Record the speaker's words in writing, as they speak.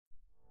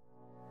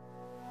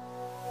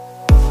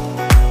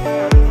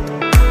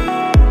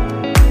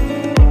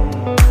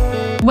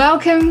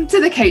Welcome to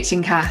the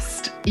Coaching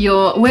Cast,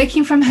 your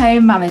working from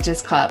home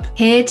managers club.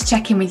 Here to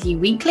check in with you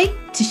weekly,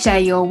 to share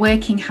your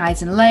working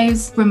highs and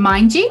lows,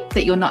 remind you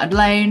that you're not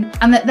alone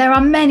and that there are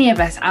many of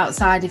us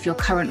outside of your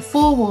current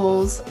four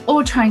walls,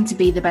 all trying to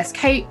be the best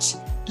coach,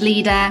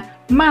 leader,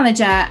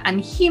 manager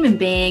and human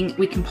being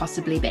we can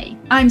possibly be.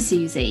 I'm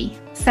Susie,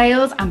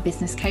 sales and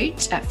business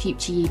coach at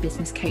Future You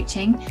Business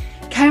Coaching,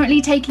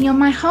 currently taking on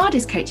my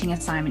hardest coaching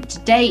assignment to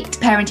date,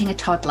 parenting a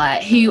toddler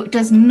who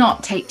does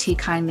not take too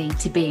kindly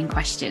to being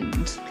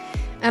questioned.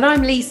 And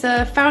I'm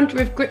Lisa,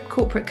 founder of Grip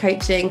Corporate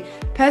Coaching,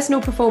 personal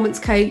performance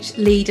coach,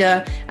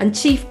 leader, and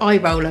chief eye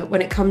roller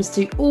when it comes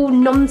to all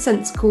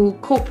nonsensical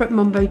corporate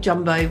mumbo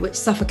jumbo which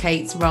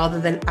suffocates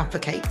rather than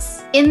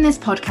advocates. In this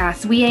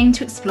podcast, we aim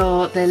to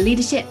explore the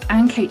leadership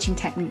and coaching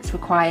techniques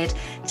required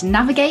to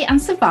navigate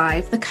and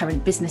survive the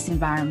current business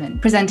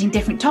environment, presenting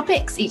different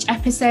topics each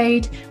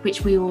episode,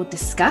 which we will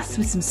discuss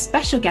with some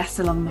special guests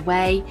along the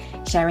way,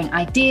 sharing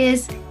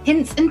ideas,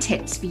 hints and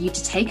tips for you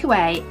to take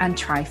away and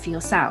try for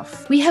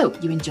yourself. We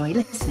hope you enjoy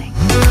listening.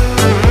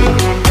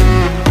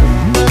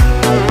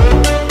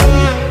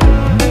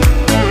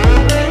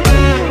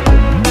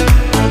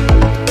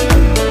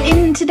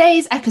 In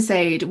today's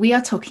episode, we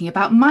are talking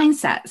about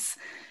mindsets,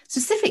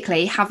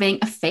 specifically having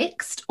a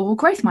fixed or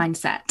growth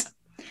mindset,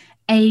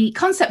 a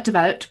concept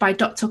developed by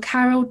Dr.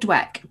 Carol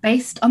Dweck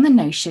based on the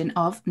notion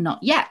of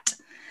not yet,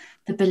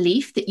 the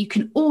belief that you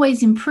can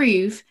always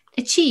improve,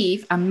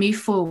 achieve and move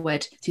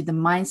forward through the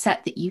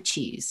mindset that you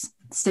choose.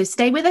 So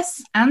stay with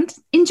us and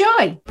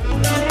enjoy.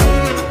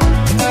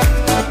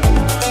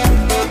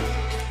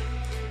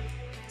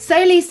 So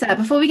Lisa,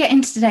 before we get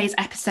into today's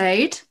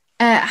episode,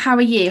 how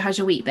are you? How's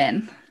your week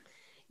been?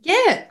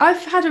 Yeah,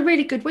 I've had a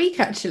really good week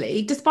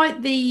actually,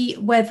 despite the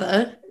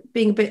weather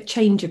being a bit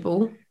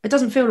changeable. It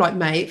doesn't feel like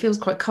May, it feels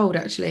quite cold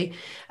actually.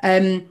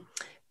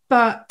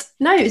 But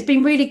no, it's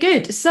been really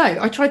good. So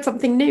I tried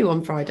something new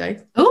on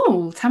Friday.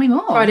 Oh, tell me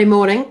more. Friday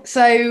morning.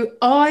 So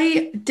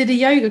I did a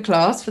yoga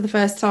class for the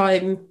first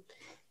time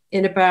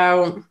in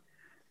about,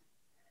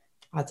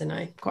 I don't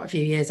know, quite a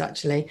few years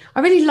actually. I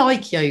really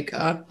like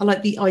yoga. I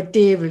like the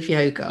idea of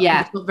yoga.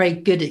 Yeah. I'm not very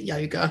good at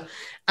yoga.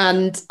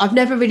 And I've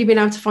never really been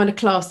able to find a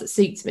class that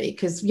suits me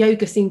because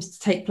yoga seems to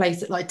take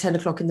place at like 10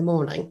 o'clock in the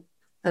morning.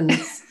 And,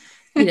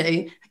 you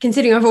know,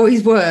 considering I've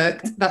always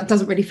worked, that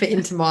doesn't really fit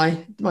into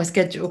my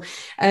schedule.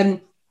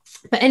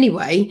 But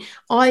anyway,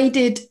 I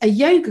did a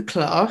yoga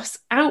class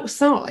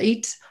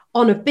outside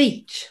on a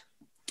beach.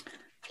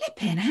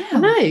 Flipping hell. I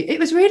know. It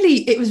was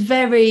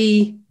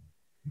very,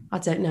 I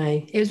don't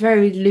know. It was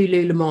very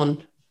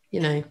Lululemon,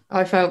 you know.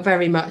 I felt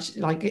very much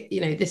like, you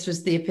know, this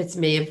was the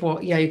epitome of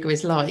what yoga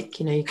is like.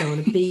 You know, you go on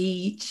a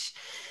beach,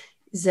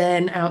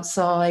 zen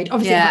outside.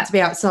 Obviously, It had to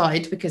be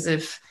outside because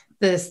of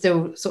the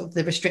still sort of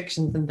the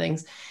restrictions and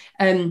things.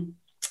 And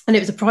it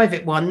was a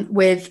private one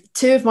with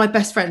two of my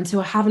best friends who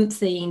I haven't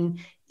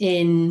seen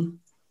in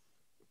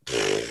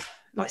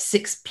like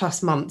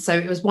 6+ months. So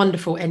it was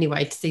wonderful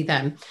anyway to see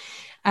them.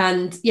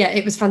 And yeah,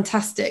 it was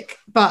fantastic,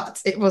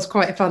 but it was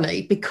quite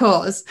funny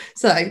because,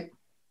 so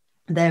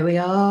there we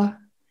are.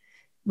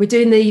 We're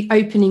doing the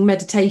opening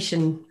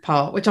meditation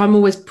part, which I'm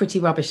always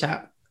pretty rubbish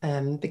at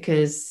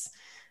because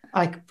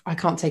I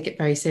can't take it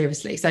very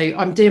seriously. So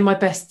I'm doing my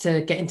best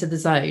to get into the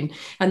zone.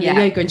 And the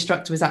yoga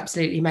instructor was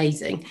absolutely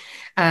amazing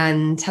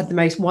and had the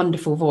most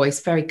wonderful voice,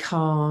 very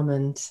calm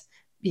and,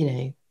 you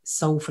know,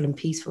 soulful and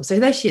peaceful. So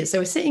there she is. So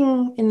we're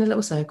sitting in a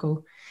little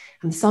circle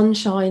and the sun's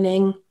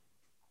shining.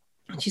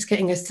 And she's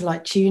getting us to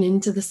like tune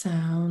into the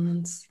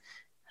sounds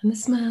and the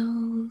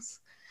smells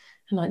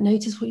and like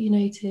notice what you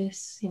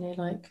notice, you know,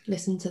 like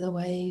listen to the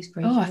waves.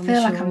 Oh, I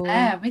feel like I'm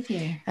there with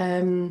you.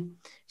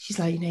 She's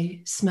like, you know,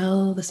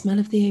 smell the smell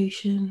of the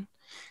ocean,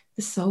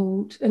 the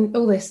salt and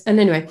all this. And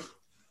anyway,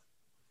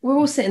 we're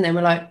all sitting there and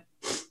we're like,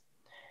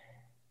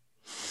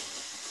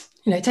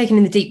 you know, taking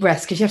in the deep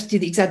breaths because you have to do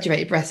the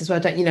exaggerated breaths as well,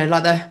 don't you know,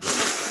 like the,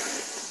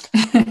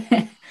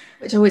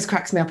 which always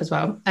cracks me up as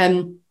well.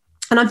 And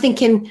I'm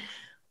thinking,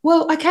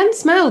 well, I can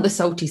smell the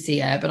salty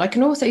sea air, but I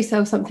can also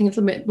smell something a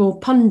little bit more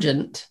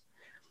pungent.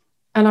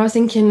 And I was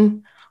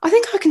thinking, I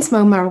think I can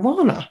smell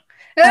marijuana.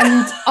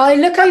 And I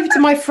look over to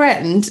my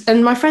friend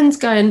and my friend's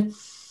going,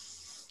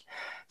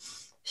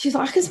 she's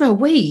like, I can smell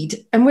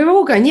weed. And we're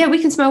all going, yeah, we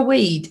can smell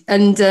weed.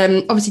 And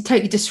obviously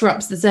totally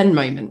disrupts the Zen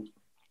moment.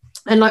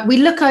 And like we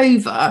look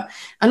over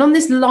and on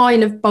this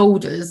line of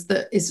boulders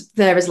that is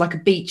there as like a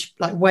beach,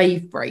 like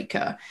wave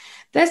breaker,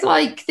 there's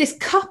like this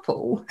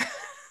couple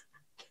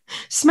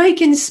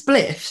smoking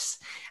spliffs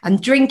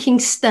and drinking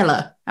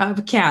Stella out of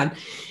a can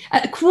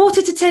at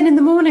 10:15 in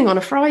the morning on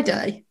a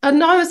Friday.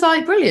 And I was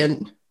like,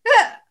 brilliant.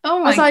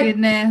 Oh my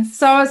goodness.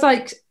 So I was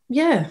like,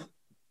 yeah,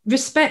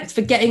 respect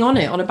for getting on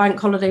it on a bank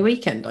holiday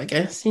weekend, I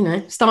guess, you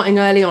know, starting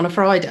early on a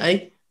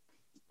Friday.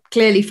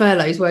 Clearly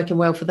furlough's working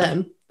well for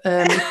them.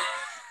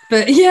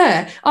 But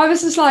yeah, I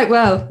was just like,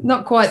 well,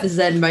 not quite the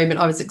Zen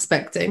moment I was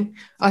expecting.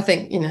 I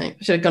think, you know, I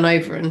should have gone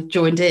over and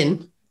joined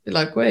in.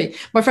 Like, wait,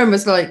 my friend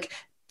was like,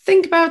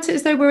 think about it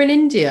as though we're in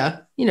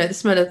India, you know, the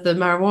smell of the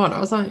marijuana. I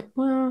was like,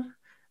 well,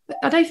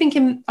 I don't think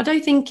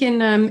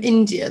in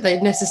India they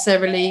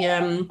necessarily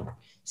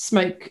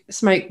smoke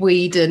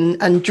weed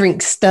and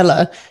drink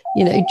Stella,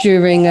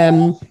 during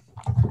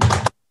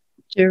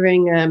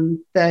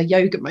their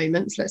yoga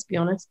moments. Let's be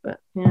honest, but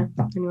yeah.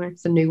 Anyway,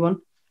 it's a new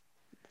one.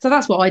 So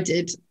that's what I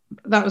did.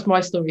 That was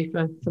my story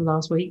for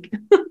last week.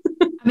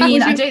 I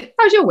mean,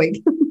 how's your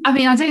week? I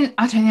mean, I don't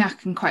think I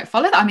can quite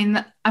follow that. I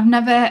mean, I've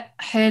never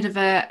heard of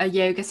a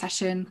yoga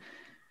session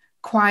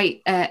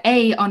quite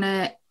on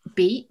a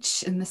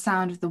beach and the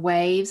sound of the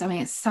waves. I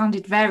mean, it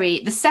sounded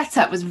the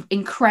setup was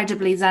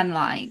incredibly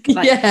zen-like.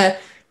 Yeah.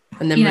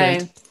 And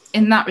then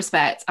in that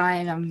respect, I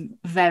am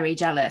very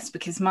jealous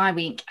because my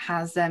week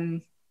has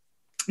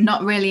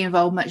not really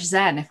involved much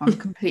zen, if I'm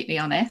completely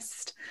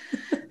honest.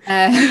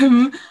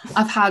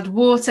 I've had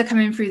water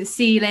coming through the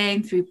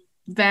ceiling, through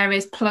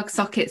various plug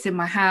sockets in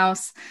my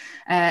house,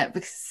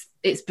 because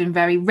it's been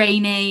very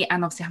rainy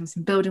and obviously having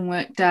some building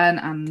work done,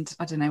 and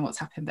I don't know what's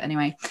happened, but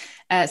anyway, so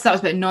that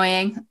was a bit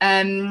annoying.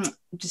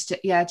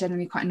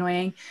 Generally quite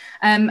annoying.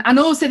 And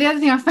also the other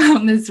thing I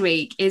found this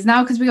week is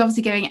now, because we're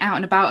obviously going out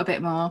and about a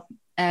bit more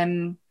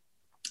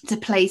to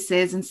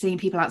places and seeing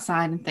people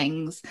outside and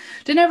things.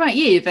 Don't know about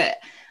you, but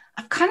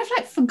I've kind of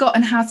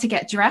forgotten how to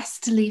get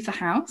dressed to leave the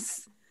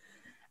house.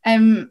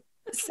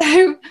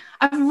 So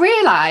I've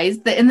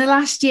realised that in the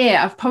last year,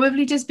 I've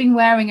probably just been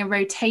wearing a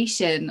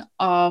rotation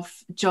of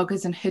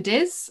joggers and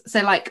hoodies.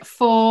 So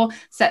 4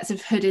 sets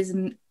of hoodies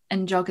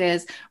and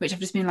joggers, which I've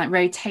just been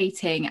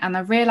rotating. And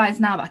I've realised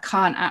now that I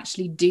can't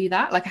actually do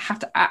that. I have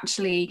to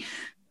actually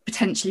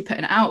potentially put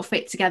an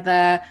outfit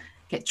together,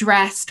 get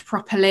dressed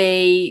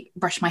properly,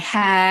 brush my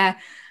hair.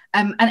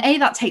 And A,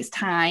 that takes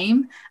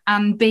time.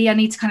 And B, I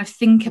need to kind of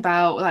think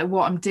about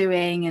what I'm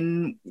doing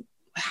and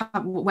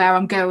where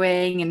I'm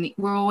going, and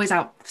we're always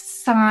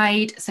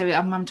outside, so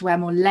I'm having to wear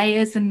more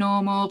layers than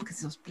normal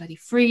because it was bloody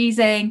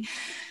freezing.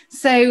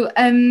 So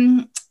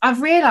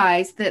I've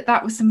realised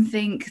that was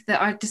something that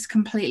I just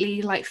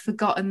completely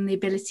forgotten the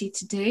ability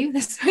to do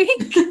this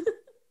week.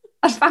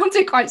 I found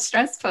it quite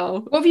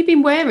stressful. What have you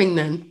been wearing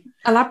then?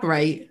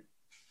 Elaborate.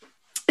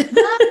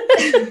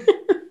 Nothing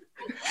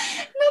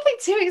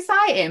too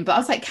exciting, but I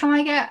was like, can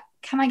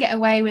I get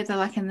away with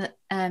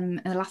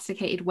an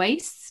elasticated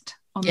waist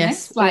on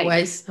yes, this?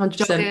 Always, 100%.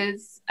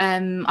 Joggers.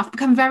 I've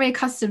become very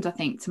accustomed, I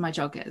think, to my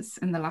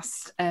joggers in the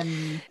last.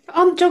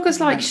 Aren't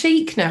joggers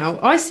chic now?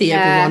 I see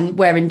everyone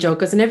wearing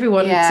joggers, and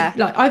everyone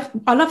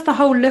I love the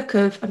whole look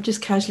of, I'm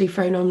just casually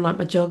throwing on my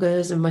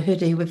joggers and my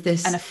hoodie with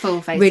this and a full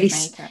face really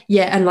of makeup.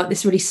 And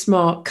this really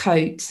smart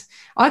coat.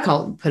 I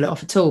can't pull it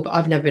off at all, but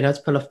I've never been able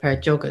to pull off a pair of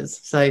joggers.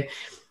 So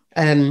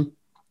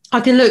I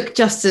can look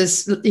just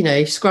as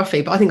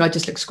scruffy, but I think I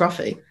just look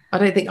scruffy.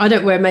 I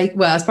don't wear makeup.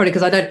 Well, that's probably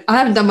because I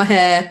haven't done my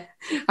hair.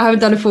 I haven't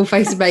done a full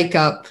face of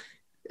makeup,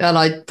 and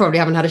I probably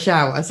haven't had a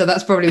shower. So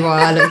that's probably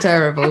why I look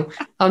terrible.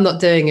 I'm not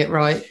doing it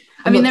right.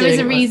 There is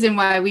a reason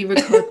why we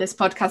record this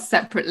podcast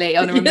separately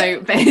on a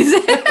remote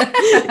basis.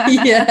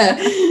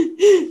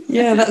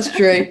 Yeah, that's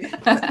true.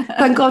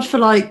 Thank God for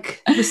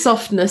the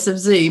softness of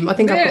Zoom. I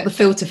think I've got the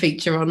filter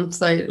feature on.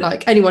 So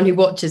anyone who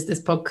watches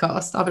this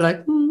podcast, I'll be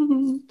like,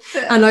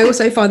 And I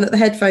also find that the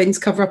headphones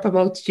cover up a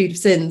multitude of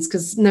sins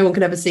because no one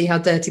can ever see how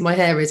dirty my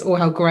hair is or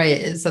how grey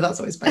it is. So that's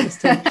always bonus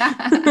too.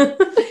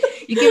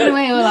 You're giving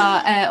away all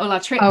our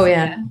tricks. Oh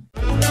yeah.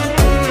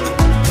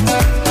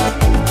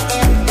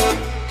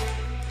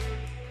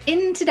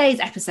 In today's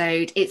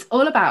episode, it's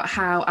all about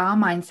how our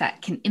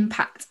mindset can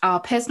impact our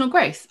personal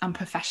growth and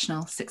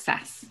professional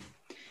success.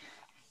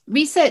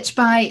 Research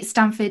by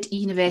Stanford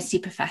University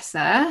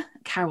professor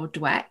Carol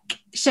Dweck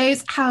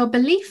shows how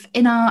belief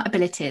in our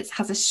abilities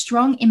has a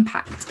strong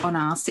impact on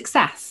our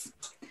success.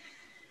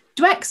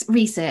 Dweck's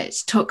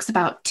research talks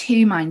about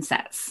 2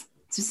 mindsets,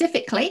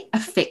 specifically a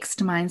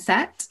fixed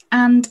mindset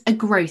and a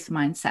growth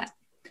mindset.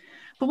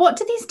 But what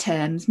do these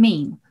terms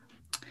mean?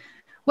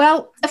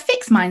 Well, a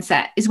fixed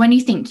mindset is when you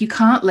think you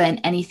can't learn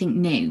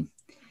anything new,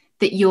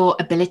 that your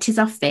abilities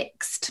are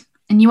fixed,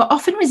 and you are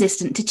often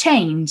resistant to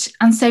change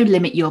and so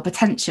limit your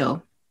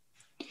potential.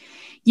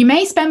 You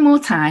may spend more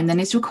time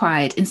than is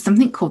required in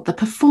something called the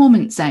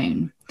performance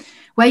zone,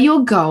 where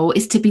your goal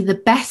is to be the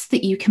best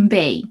that you can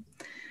be,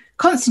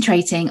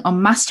 concentrating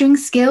on mastering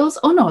skills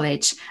or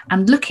knowledge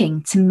and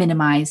looking to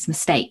minimize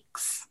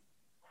mistakes.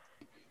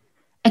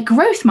 A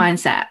growth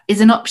mindset is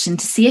an option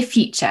to see a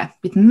future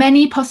with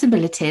many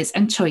possibilities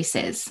and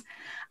choices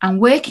and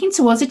working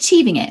towards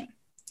achieving it.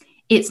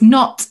 It's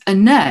not a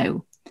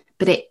no,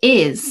 but it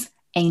is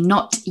a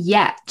not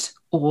yet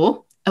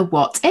or a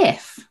what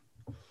if.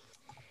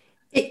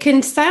 It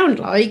can sound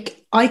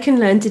like I can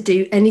learn to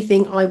do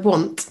anything I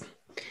want,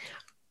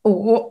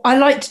 or I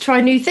like to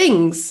try new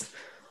things,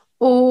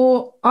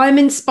 or I'm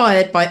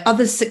inspired by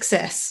others'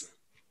 success.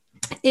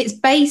 It's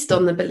based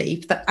on the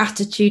belief that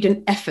attitude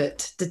and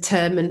effort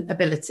determine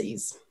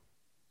abilities.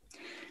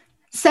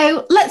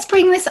 So let's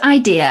bring this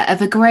idea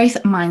of a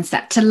growth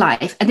mindset to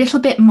life a little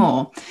bit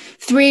more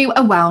through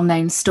a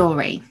well-known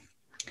story.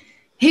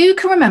 Who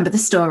can remember the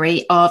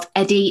story of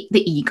Eddie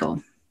the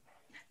Eagle?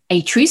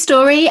 A true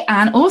story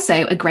and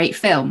also a great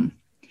film.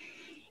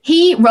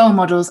 He role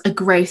models a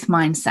growth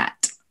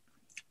mindset.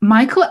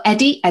 Michael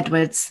Eddie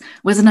Edwards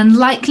was an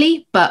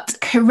unlikely but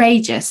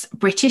courageous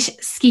British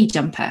ski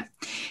jumper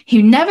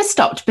who never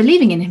stopped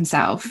believing in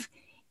himself,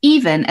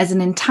 even as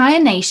an entire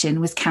nation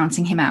was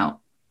counting him out.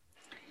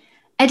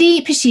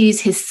 Eddie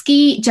pursues his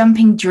ski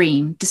jumping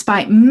dream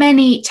despite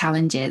many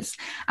challenges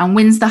and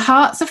wins the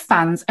hearts of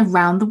fans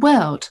around the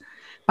world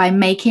by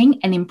making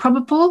an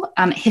improbable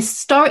and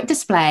historic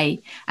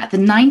display at the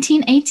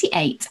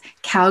 1988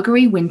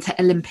 Calgary Winter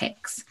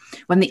Olympics,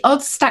 when the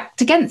odds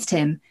stacked against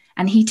him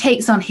and he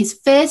takes on his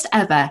first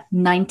ever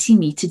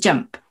 90-meter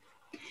jump.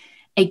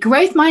 A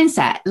growth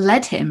mindset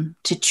led him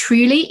to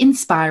truly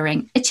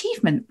inspiring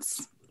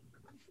achievements.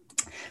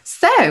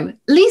 So,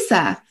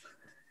 Lisa,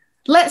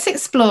 let's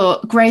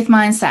explore growth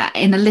mindset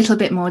in a little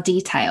bit more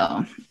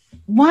detail.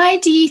 Why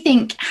do you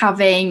think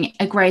having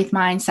a growth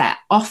mindset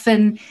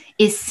often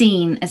is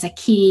seen as a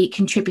key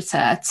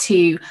contributor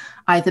to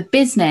either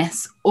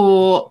business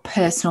or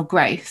personal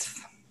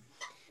growth?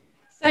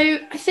 So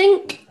I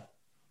think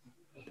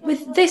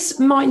with this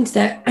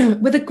mindset,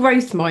 with a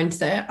growth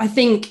mindset, I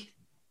think,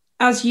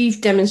 as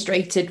you've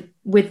demonstrated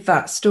with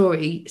that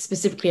story,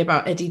 specifically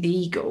about Eddie the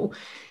Eagle,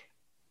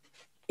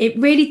 it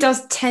really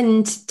does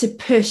tend to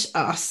push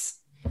us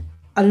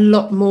a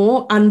lot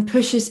more and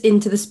push us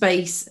into the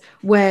space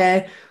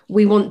where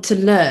we want to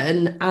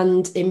learn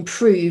and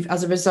improve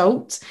as a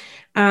result.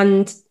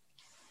 And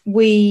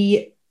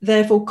we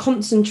therefore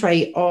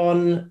concentrate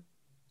on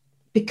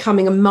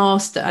becoming a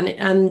master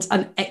and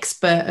an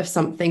expert of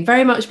something,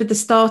 very much with the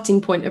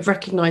starting point of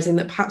recognizing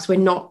that perhaps we're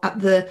not at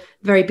the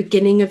very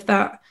beginning of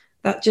that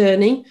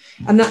journey,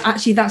 and that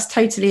actually that's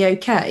totally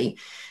okay.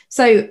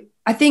 So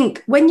I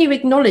think when you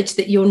acknowledge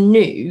that you're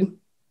new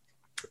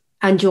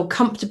and you're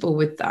comfortable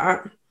with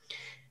that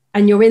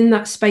and you're in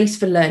that space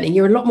for learning,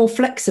 you're a lot more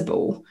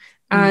flexible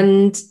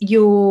and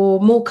you're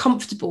more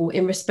comfortable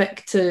in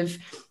respect of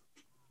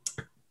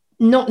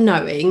not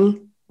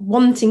knowing,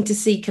 wanting to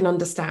seek and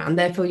understand,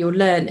 therefore you're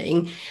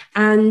learning,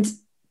 and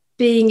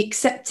being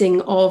accepting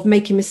of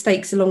making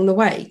mistakes along the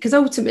way. Because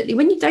ultimately,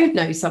 when you don't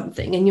know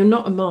something and you're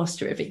not a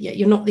master of it yet,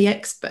 you're not the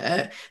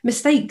expert,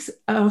 mistakes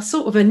are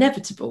sort of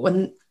inevitable,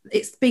 and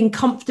it's being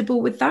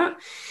comfortable with that.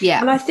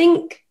 Yeah. And I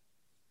think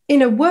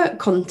in a work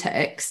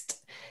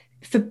context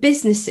for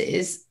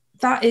businesses,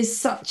 that is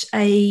such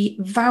a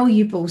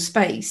valuable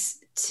space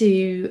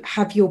to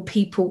have your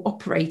people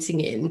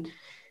operating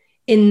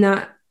in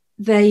that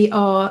they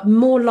are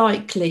more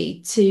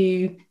likely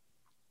to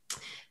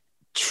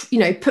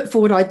put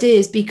forward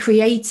ideas, be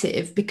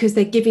creative, because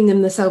they're giving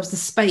themselves the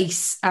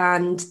space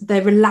and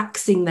they're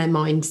relaxing their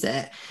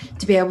mindset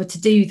to be able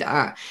to do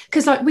that.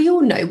 Because like we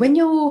all know, when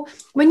you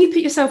put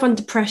yourself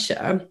under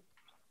pressure,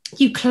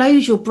 you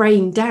close your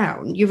brain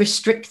down, you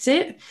restrict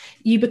it,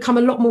 you become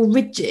a lot more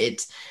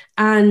rigid.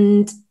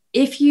 And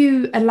if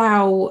you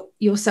allow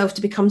yourself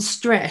to become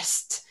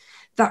stressed,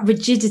 that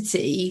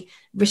rigidity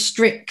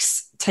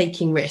restricts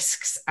taking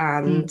risks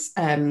and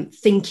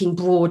thinking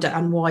broader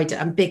and wider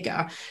and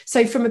bigger.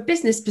 So from a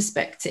business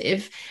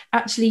perspective,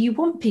 actually you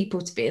want people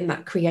to be in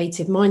that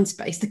creative mind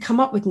space, to come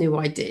up with new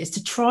ideas,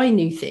 to try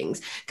new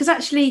things. Because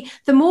actually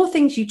the more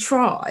things you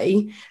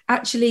try,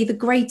 actually the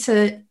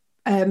greater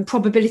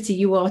probability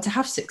you are to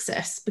have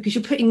success, because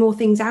you're putting more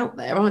things out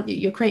there, aren't you?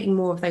 You're creating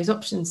more of those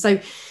options. So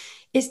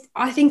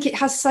I think it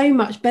has so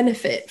much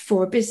benefit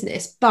for a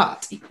business,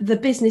 but the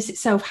business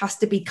itself has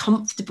to be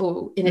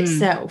comfortable in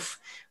itself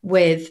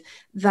with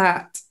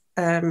that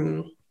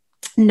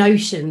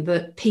notion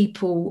that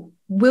people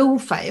will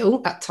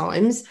fail at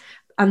times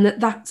and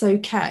that's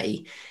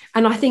okay.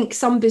 And I think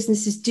some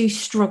businesses do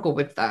struggle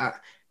with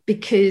that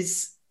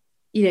because,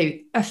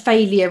 a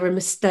failure, a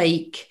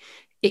mistake,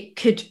 it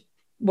could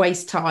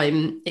waste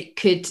time, it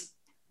could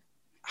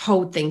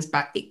hold things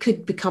back, it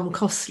could become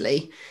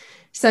costly.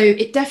 So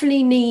it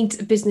definitely needs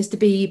a business to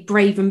be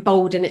brave and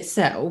bold in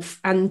itself,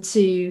 and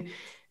to,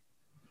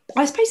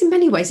 I suppose in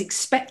many ways,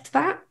 expect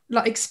that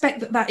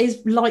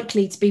is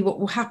likely to be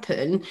what will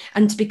happen,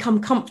 and to become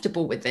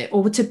comfortable with it,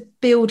 or to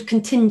build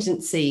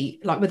contingency,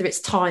 like whether it's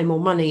time or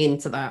money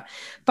into that.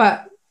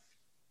 But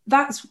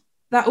that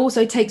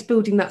also takes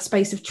building that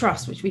space of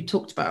trust, which we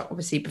talked about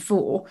obviously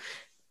before.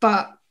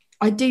 But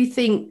I do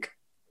think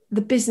the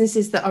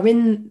businesses that are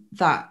in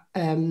that,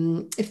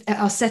 if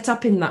are set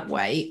up in that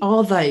way,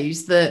 are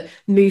those that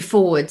move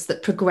forwards,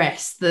 that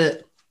progress,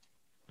 that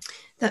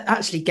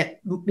actually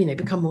get,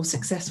 become more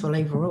successful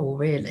overall,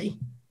 really.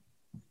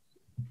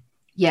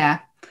 Yeah.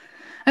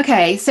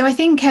 Okay. So I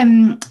think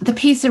the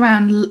piece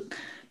around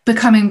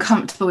becoming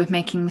comfortable with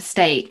making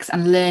mistakes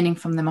and learning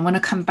from them, I want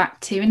to come back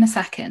to in a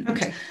second.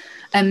 Okay.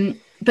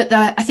 But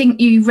I think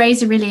you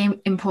raise a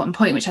really important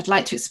point, which I'd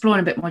like to explore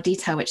in a bit more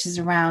detail, which is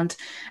around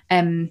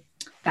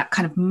that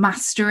kind of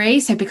mastery.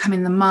 So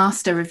becoming the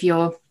master of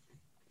your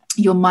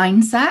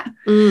mindset.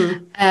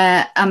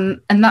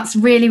 And that's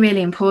really,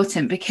 really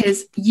important,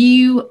 because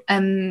you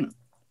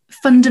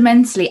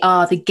fundamentally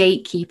are the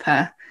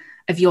gatekeeper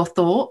of your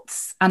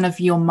thoughts and of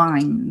your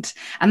mind.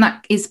 And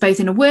that is both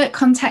in a work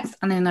context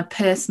and in a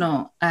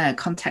personal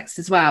context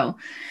as well.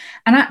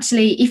 And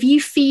actually, if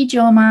you feed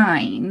your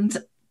mind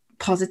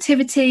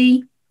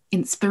positivity,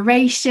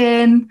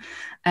 inspiration,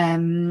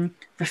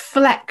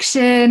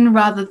 reflection,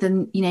 rather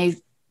than,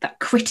 that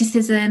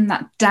criticism,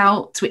 that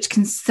doubt, which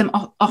can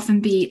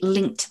often be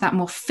linked to that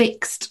more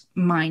fixed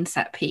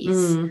mindset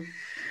piece.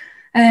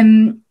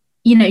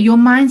 Your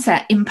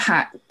mindset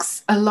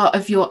impacts a lot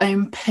of your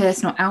own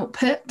personal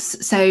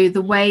outputs. So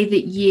the way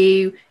that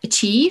you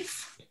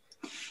achieve,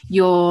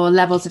 your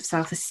levels of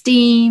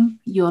self-esteem,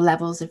 your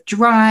levels of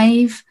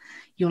drive,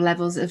 your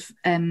levels of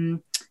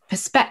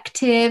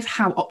perspective,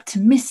 how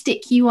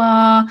optimistic you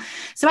are.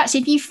 So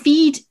actually, if you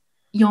feed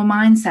your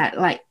mindset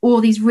like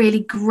all these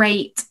really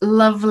great,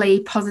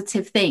 lovely,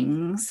 positive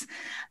things,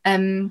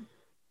 the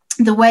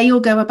way you'll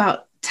go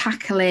about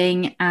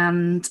tackling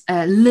and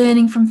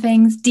learning from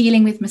things,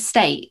 dealing with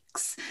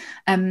mistakes,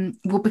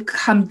 will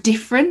become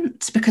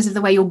different because of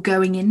the way you're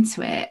going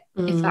into it,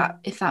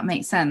 if that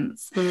makes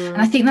sense.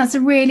 And I think that's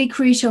a really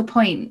crucial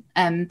point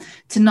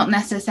to not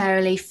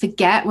necessarily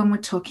forget when we're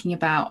talking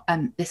about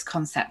this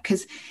concept,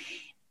 because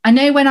I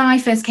know when I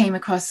first came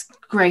across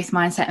growth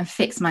mindset and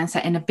fixed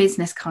mindset in a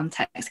business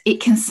context,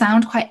 it can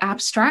sound quite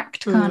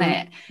abstract, can't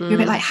it? You're a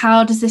bit like,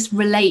 how does this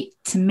relate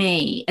to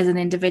me as an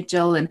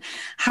individual? And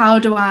how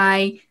do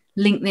I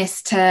link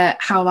this to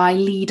how I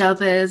lead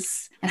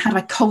others? And how do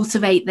I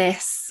cultivate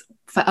this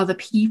for other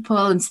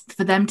people and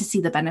for them to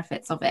see the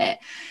benefits of it?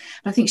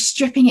 But I think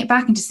stripping it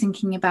back and just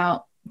thinking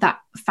about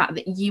that fact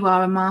that you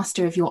are a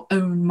master of your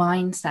own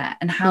mindset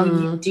and how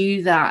you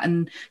do that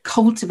and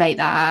cultivate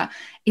that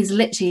is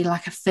literally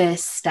like a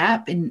first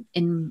step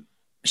in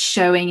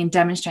showing and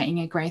demonstrating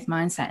a growth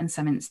mindset in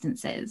some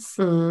instances.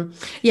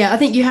 Yeah, I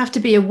think you have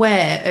to be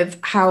aware of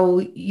how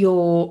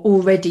you're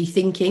already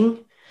thinking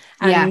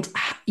and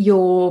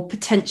your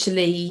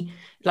potentially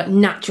like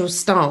natural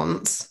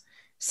stance.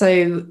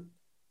 So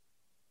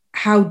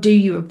how do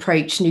you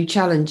approach new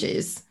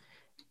challenges?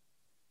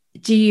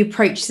 Do you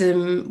approach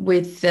them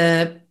with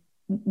that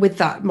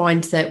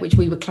mindset, which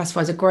we would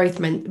classify as a growth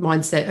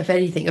mindset of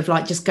anything, of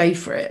like, just go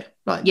for it,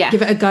 like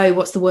give it a go,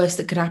 what's the worst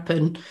that could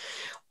happen?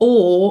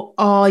 Or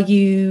are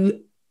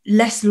you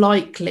less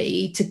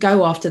likely to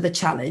go after the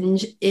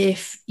challenge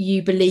if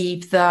you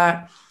believe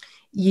that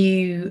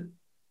you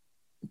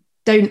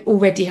don't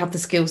already have the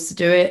skills to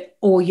do it,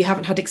 or you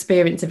haven't had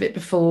experience of it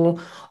before,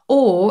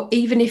 or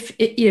even if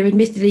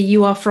admittedly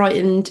you are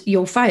frightened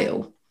you'll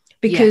fail?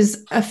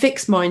 Because a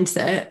fixed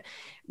mindset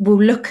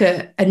will look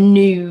at a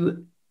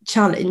new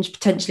challenge,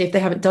 potentially if they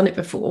haven't done it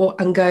before,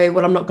 and go,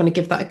 well, I'm not going to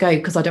give that a go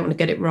because I don't want to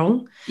get it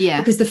wrong.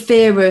 Because the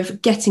fear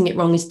of getting it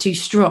wrong is too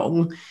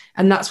strong,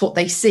 and that's what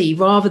they see,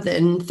 rather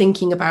than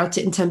thinking about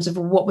it in terms of,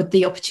 well, what would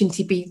the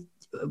opportunity be,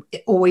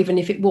 or even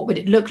what would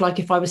it look like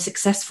if I was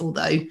successful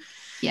though?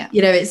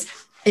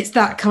 It's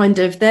that kind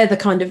of, they're the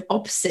kind of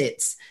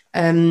opposites,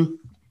 and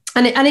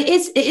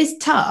it is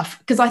tough,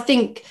 because I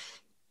think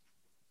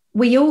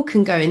we all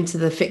can go into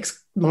the fixed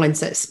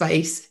mindset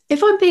space.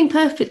 If I'm being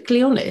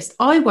perfectly honest,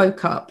 I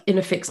woke up in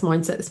a fixed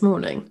mindset this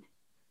morning.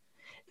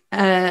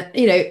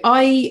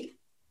 It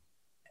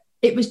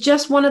was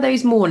just one of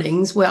those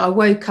mornings where I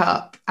woke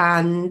up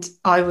and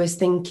I was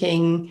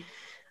thinking,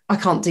 I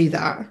can't do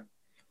that.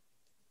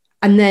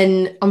 And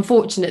then,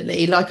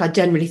 unfortunately, like I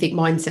generally think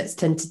mindsets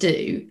tend to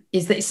do,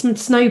 is that it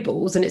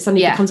snowballs and it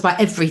suddenly becomes about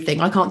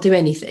everything. I can't do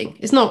anything.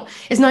 It's no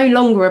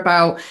longer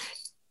about,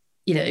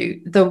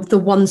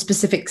 the one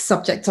specific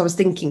subject I was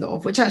thinking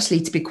of, which actually,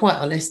 to be quite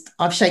honest,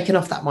 I've shaken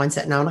off that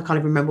mindset now and I can't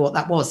even remember what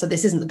that was. So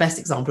this isn't the best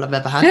example I've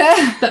ever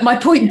had. But my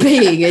point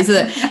being is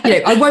that,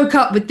 I woke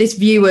up with this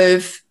view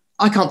of,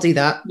 I can't do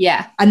that.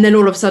 Yeah. And then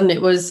all of a sudden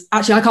it was,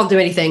 actually, I can't do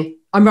anything.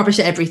 I'm rubbish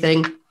at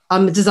everything.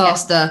 I'm a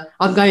disaster. Yeah.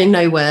 I'm going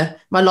nowhere.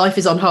 My life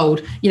is on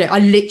hold. I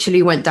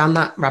literally went down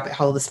that rabbit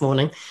hole this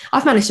morning.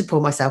 I've managed to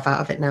pull myself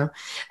out of it now.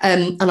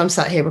 And I'm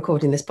sat here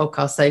recording this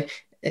podcast. So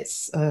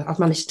it's I've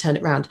managed to turn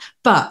it around.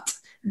 But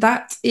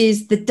that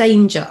is the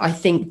danger, I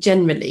think,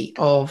 generally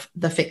of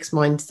the fixed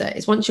mindset,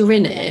 is once you're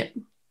in it,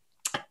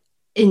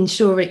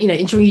 ensuring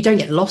you don't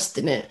get lost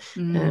in it.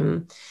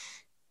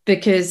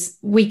 Because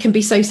we can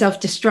be so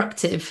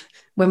self-destructive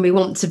when we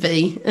want to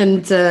be.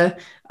 And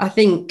I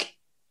think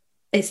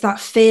it's that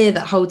fear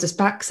that holds us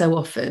back so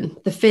often,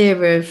 the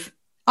fear of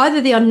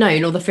either the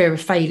unknown or the fear of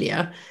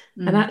failure.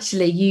 And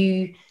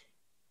actually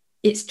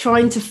it's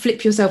trying to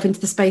flip yourself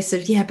into the space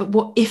of, but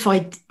what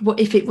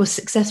if it was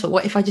successful?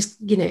 What if I just,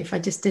 if I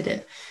just did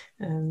it?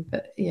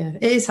 But yeah,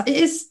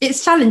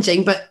 it's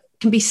challenging, but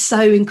can be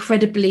so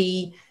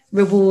incredibly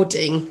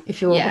rewarding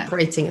if you're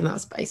operating in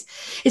that space.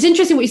 It's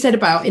interesting what you said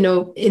about,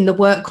 in the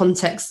work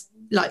context,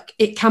 like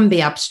it can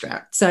be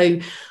abstract. So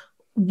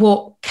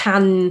what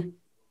can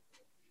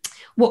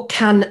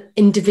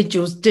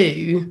individuals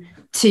do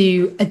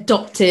to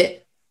adopt it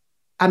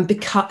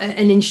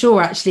and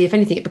ensure, actually, if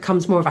anything, it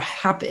becomes more of a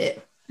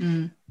habit?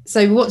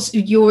 So what's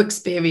your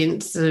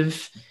experience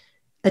of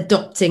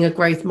adopting a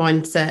growth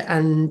mindset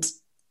and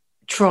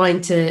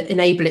trying to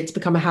enable it to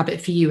become a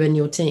habit for you and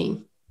your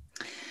team?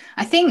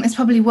 I think there's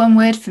probably one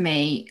word for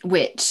me,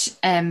 which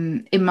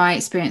in my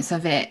experience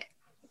of it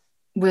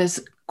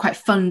was quite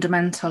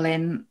fundamental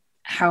in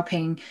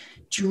helping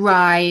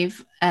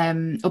drive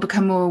or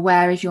become more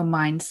aware of your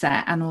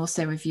mindset, and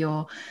also of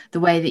the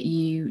way that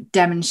you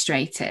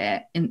demonstrate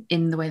it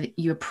in the way that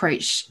you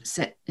approach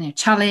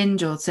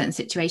challenge or certain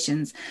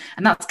situations,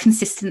 and that's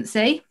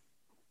consistency.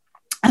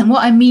 And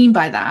what I mean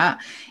by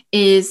that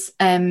is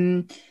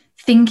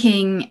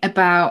thinking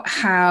about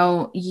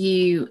how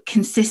you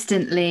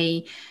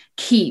consistently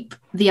keep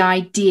the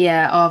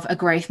idea of a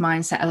growth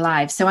mindset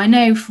alive. So I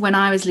know when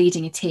I was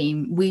leading a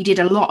team, we did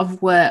a lot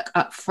of work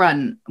up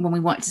front when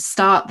we wanted to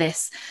start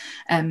this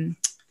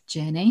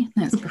journey.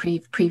 That's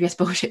previous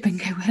bullshit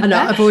bingo. I know,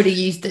 I've already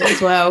used it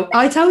as well.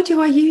 I told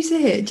you I use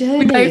it. Journey.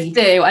 We both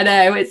do. I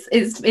know,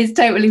 it's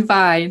totally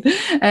fine.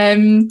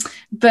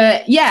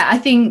 But yeah, I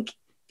think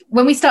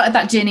when we started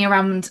that journey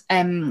around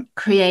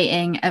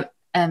creating a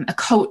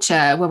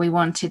culture where we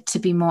wanted to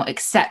be more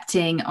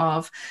accepting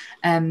of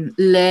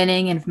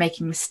learning and of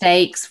making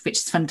mistakes, which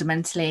is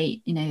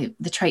fundamentally,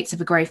 the traits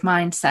of a growth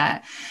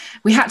mindset,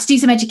 we had to do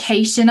some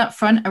education up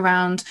front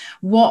around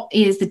what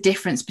is the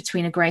difference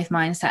between a growth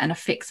mindset and a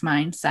fixed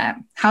mindset.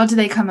 How do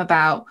they come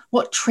about?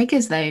 What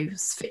triggers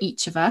those for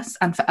each of us,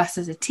 and for us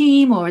as a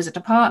team or as a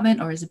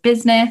department or as a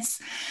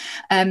business?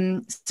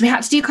 So we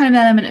had to do kind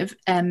of an element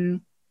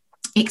of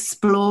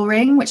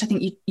exploring, which I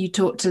think you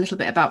talked a little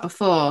bit about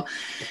before.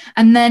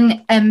 And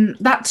then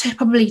that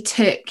probably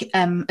took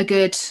a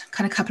good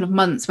kind of couple of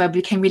months where we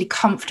became really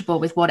comfortable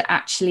with what it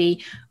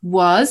actually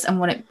was and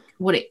what it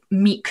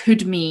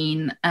could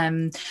mean,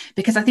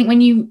 because I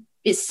think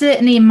it's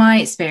certainly in my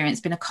experience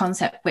been a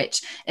concept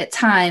which at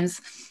times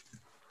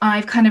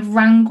I've kind of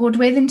wrangled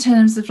with in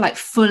terms of like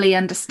fully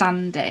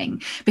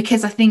understanding,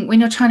 because I think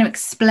when you're trying to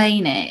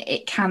explain it,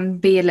 it can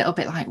be a little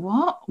bit like,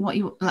 what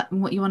you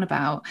on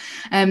about?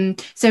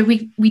 So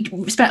we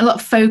spent a lot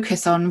of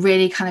focus on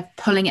really kind of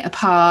pulling it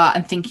apart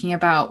and thinking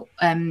about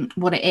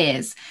what it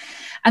is.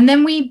 And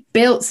then we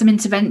built some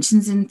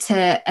interventions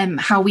into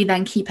how we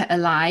then keep it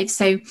alive.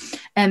 So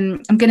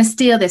I'm going to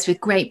steal this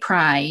with great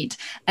pride.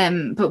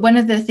 But one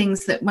of the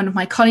things that one of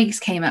my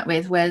colleagues came up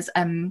with was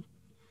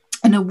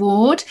an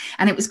award,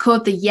 and it was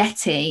called the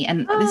Yeti,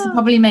 and this will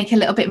probably make a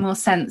little bit more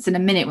sense in a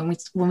minute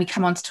when we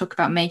come on to talk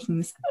about making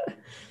this.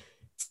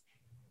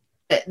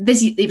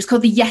 It was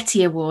called the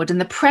Yeti Award,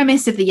 and the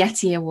premise of the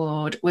Yeti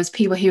Award was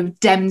people who have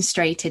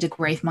demonstrated a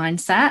growth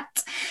mindset.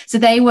 So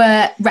they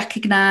were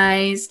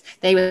recognized,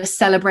 they were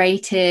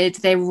celebrated,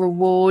 they were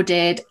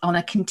rewarded on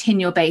a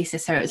continual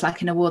basis. So it was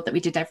like an award that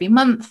we did every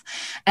month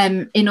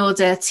in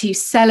order to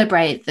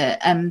celebrate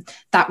that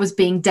that was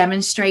being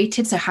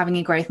demonstrated. So having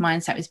a growth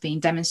mindset was being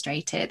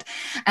demonstrated.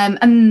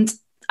 And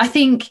I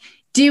think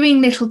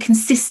doing little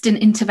consistent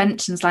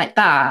interventions like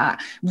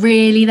that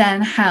really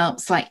then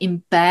helps like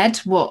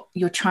embed what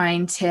you're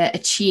trying to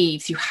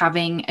achieve through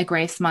having a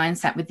growth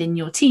mindset within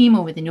your team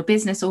or within your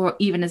business, or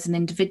even as an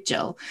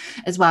individual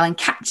as well, and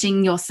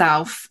catching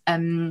yourself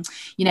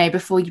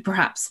before you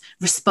perhaps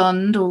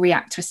respond or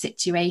react to a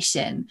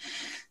situation.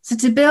 So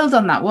to build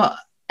on that, what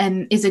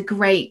is a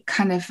great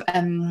kind of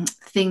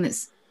thing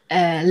that's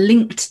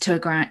linked to a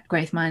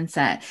growth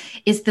mindset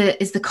is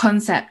the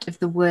concept of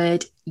the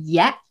word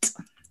yet.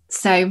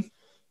 So,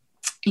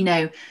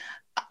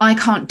 I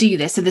can't do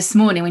this. So this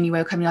morning when you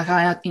woke up, you're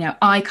like,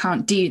 I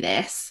can't do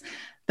this.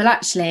 But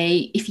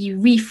actually, if you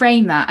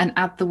reframe that and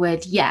add the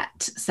word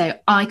yet, so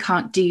I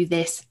can't do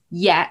this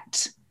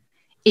yet,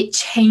 it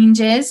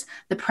changes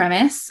the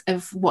premise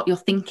of what you're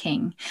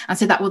thinking. And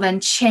so that will then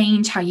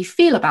change how you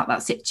feel about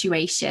that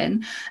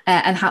situation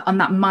and that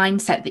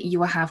mindset that you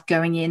will have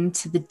going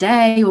into the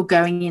day or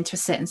going into a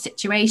certain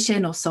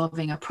situation or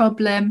solving a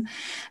problem.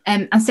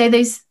 And so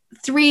those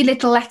three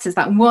little letters,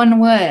 that one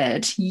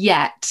word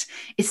yet,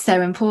 is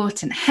so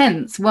important,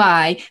 hence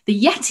why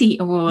the Yeti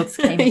Awards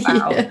came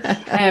about.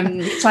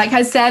 Which, like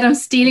I said, I'm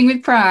stealing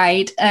with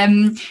pride,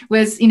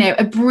 was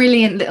a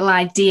brilliant little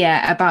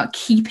idea about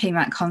keeping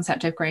that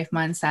concept of growth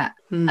mindset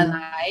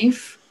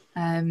alive.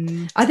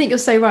 I think you're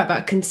so right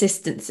about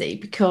consistency,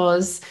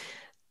 because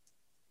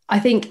I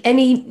think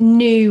any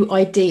new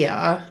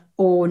idea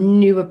or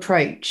new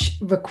approach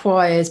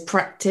requires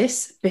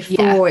practice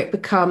before it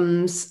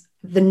becomes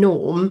the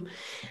norm.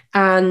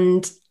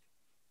 And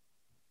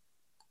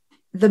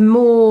the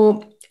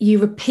more you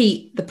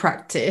repeat the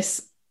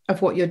practice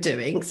of what you're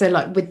doing, so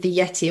like with the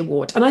Yeti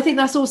Award, and I think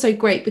that's also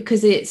great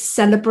because it's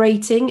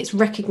celebrating, it's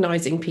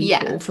recognizing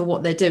people for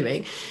what they're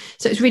doing,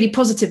 so it's really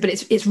positive, but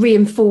it's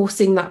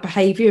reinforcing that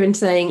behavior and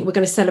saying we're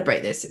going to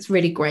celebrate this, it's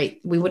really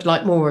great, we would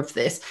like more of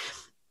this.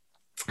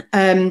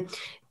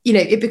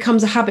 It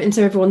becomes a habit, and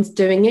so everyone's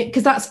doing it,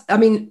 because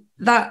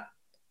that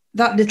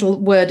little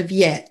word of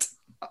yet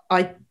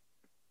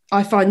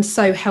I find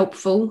so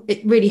helpful.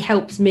 It really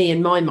helps me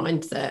in my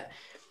mindset,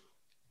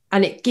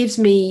 and it gives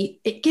me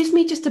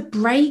just a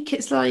break.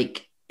 It's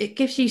like it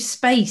gives you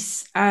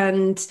space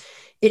and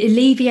it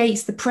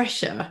alleviates the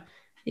pressure,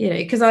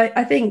 because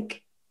I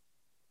think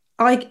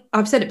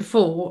I've said it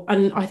before,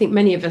 and I think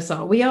many of us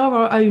are, we are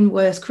our own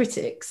worst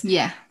critics.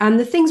 Yeah. And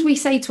the things we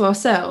say to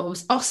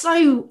ourselves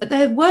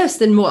they're worse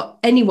than what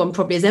anyone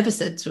probably has ever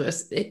said to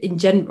us in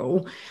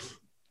general.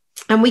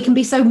 And we can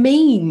be so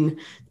mean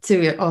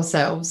to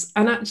ourselves.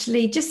 And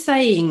actually just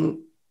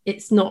saying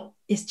it's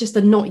just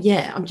a not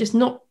yet. I'm just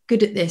not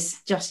good at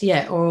this just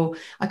yet, or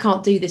I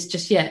can't do this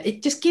just yet.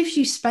 It just gives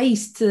you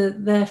space to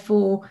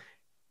therefore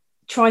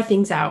try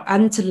things out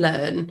and to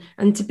learn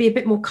and to be a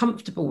bit more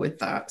comfortable with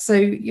that. So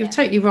you're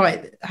totally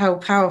right how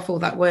powerful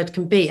that word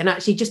can be. And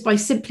actually just by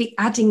simply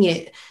adding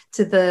it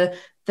to the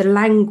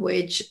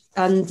language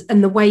and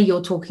the way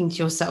you're talking to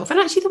yourself, and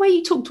actually the way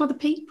you talk to other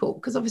people,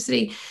 because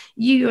obviously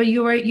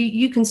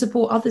you can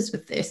support others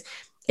with this,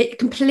 it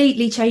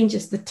completely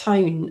changes the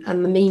tone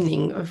and the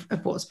meaning of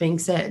what's being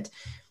said.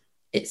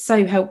 It's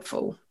so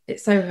helpful.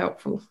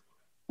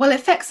 Well, it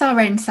affects our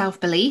own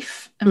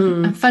self-belief,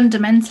 and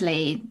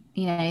fundamentally,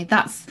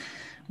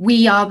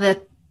 we are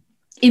the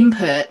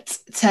input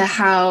to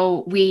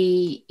how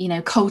we,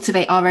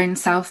 cultivate our own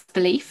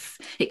self-belief.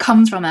 It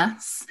comes from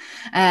us,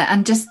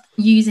 and just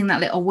using that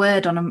little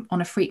word on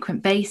a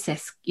frequent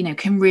basis,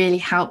 can really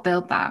help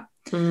build that.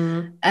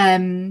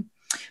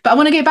 But I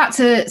want to go back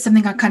to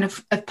something I kind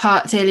of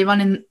parked earlier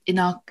on in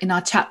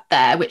our chat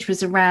there, which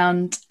was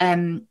around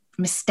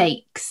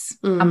mistakes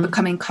and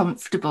becoming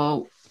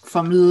comfortable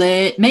from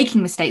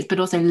making mistakes, but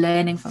also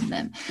learning from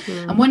them.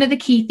 And one of the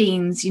key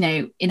themes,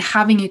 in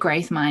having a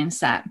growth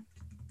mindset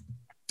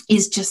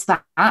is just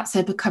that.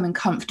 So becoming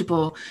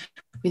comfortable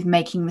with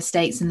making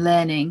mistakes and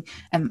learning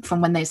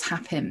from when those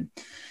happen.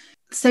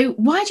 So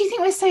why do you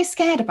think we're so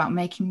scared about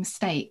making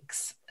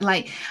mistakes?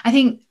 Like, I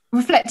think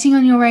reflecting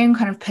on your own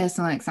kind of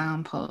personal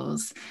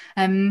examples,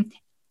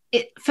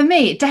 for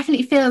me, it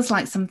definitely feels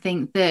like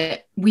something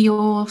that we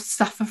all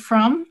suffer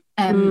from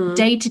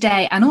day to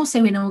day, and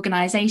also in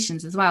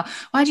organizations as well.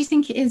 Why do you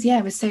think it is?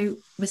 We're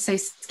so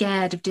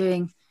scared of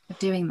doing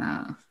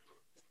that.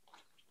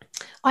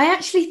 I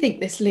actually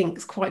think this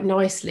links quite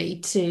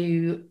nicely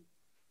to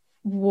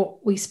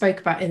what we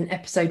spoke about in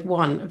episode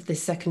 1 of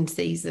this second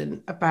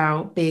season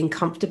about being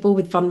comfortable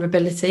with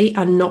vulnerability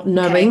and not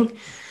knowing,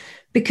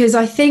 because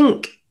I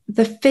think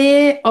the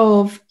fear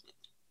of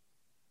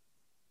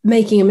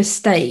making a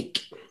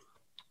mistake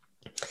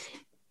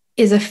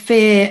is a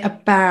fear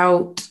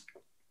about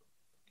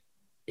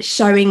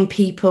showing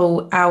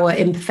people our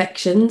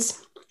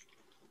imperfections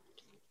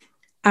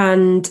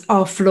and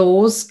our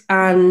flaws,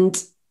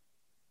 and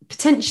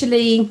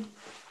potentially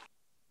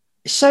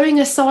showing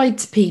a side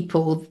to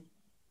people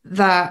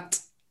that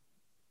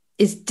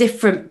is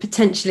different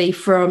potentially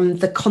from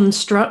the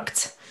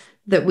construct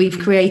that we've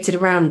created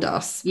around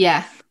us.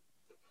 Yeah.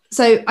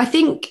 So I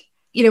think,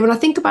 when I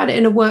think about it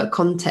in a work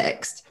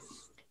context,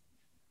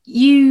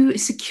 you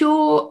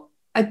secure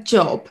a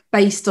job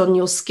based on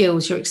your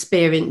skills, your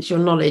experience, your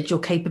knowledge, your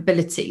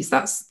capabilities.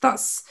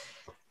 That's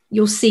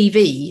your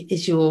CV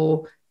is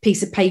your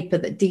piece of paper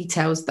that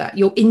details that.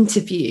 Your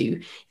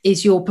interview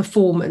is your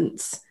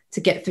performance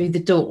to get through the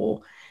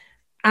door.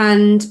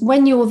 And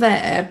when you're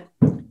there,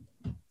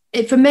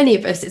 for many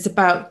of us, it's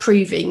about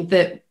proving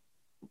that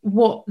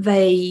what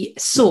they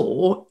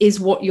saw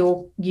is what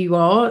you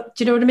are. Do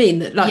you know what I mean?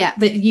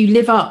 That you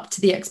live up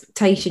to the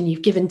expectation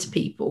you've given to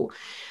people.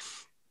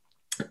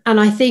 And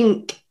I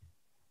think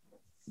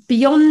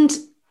beyond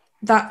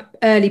that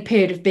early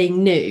period of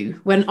being new,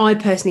 when I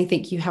personally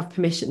think you have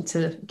permission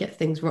to get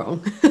things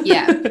wrong.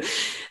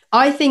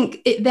 I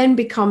think it then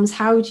becomes,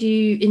 how do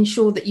you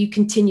ensure that you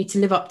continue to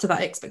live up to that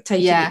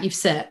expectation that you've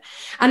set?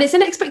 And it's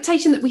an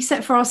expectation that we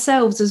set for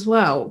ourselves as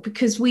well,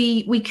 because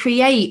we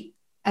create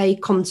a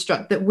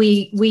construct that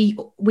we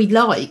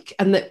like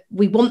and that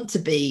we want to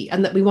be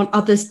and that we want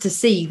others to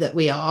see that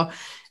we are.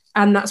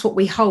 And that's what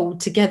we hold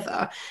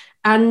together.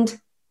 And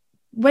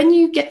when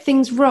you get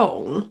things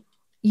wrong,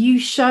 you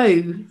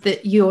show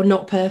that you're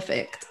not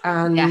perfect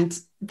and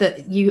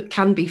that you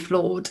can be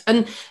flawed.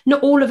 And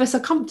not all of us are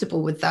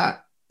comfortable with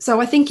that. So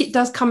I think it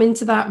does come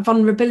into that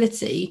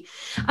vulnerability.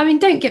 I mean,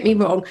 don't get me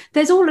wrong.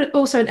 There's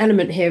also an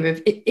element here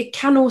of it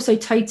can also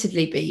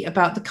totally be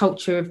about the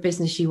culture of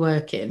business you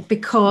work in,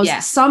 because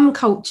some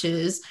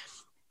cultures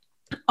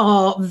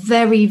are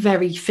very,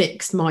 very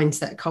fixed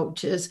mindset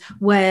cultures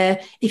where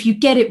if you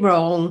get it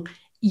wrong,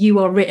 you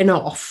are written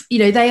off.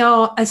 They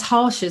are as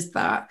harsh as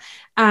that.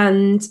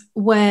 And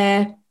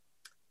where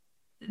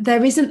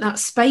there isn't that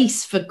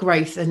space for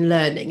growth and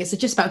learning. It's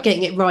just about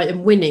getting it right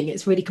and winning.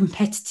 It's really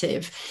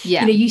competitive.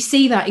 You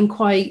see that in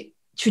quite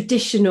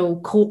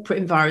traditional corporate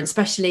environments,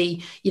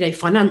 especially,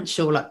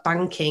 financial, like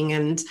banking.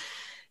 And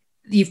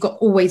you've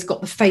always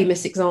got the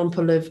famous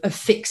example of a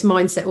fixed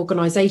mindset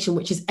organization,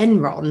 which is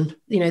Enron,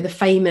 the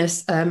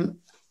famous,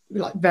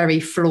 very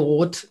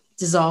flawed,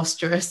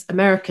 disastrous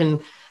American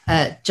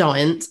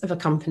giant of a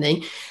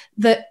company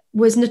that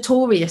was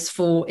notorious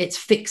for its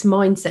fixed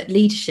mindset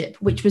leadership,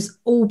 which was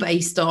all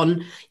based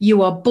on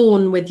you are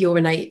born with your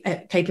innate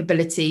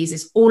capabilities.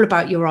 It's all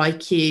about your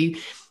IQ.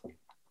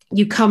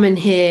 You come in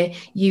here,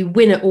 you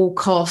win at all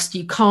costs.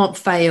 You can't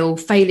fail.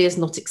 Failure is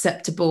not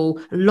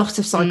acceptable. A lot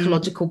of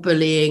psychological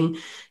bullying.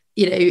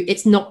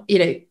 it's not,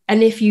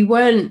 and if you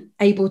weren't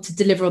able to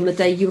deliver on the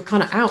day, you were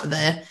kind of out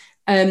there,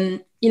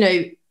 and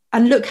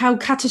look how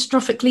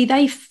catastrophically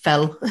they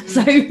fell.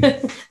 So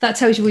that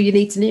tells you all you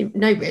need to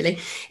know really,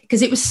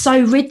 because it was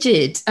so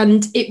rigid,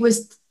 and it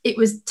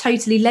was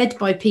totally led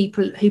by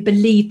people who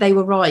believed they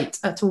were right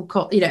at all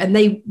costs, and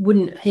they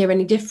wouldn't hear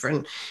any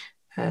different.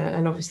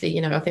 And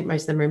obviously, I think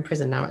most of them are in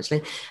prison now,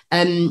 actually.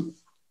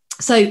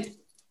 So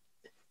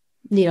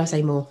need I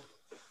say more?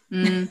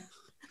 I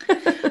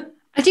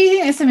do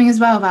think there's something as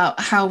well about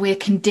how we're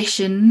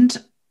conditioned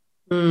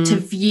to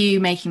view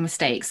making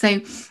mistakes.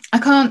 So I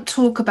can't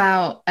talk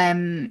about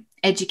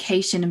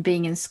education and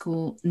being in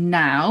school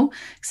now.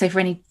 So for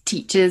any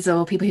teachers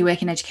or people who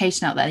work in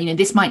education out there,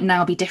 this might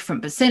now be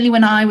different. But certainly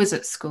when I was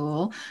at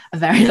school a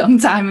very long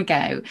time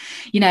ago,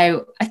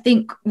 I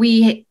think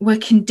we were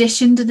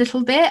conditioned a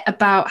little bit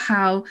about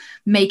how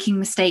making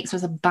mistakes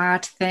was a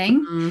bad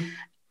thing.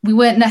 We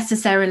weren't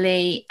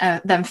necessarily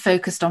then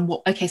focused on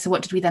what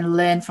did we then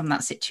learn from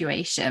that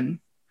situation?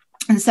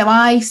 And so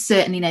I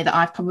certainly know that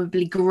I've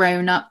probably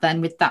grown up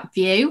then with that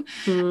view,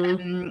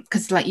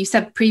 because like you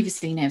said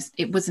previously,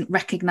 it wasn't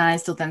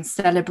recognised or then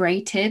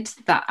celebrated,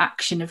 that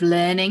action of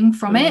learning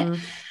from it.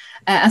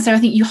 And so I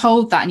think you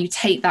hold that and you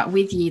take that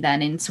with you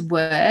then into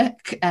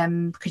work,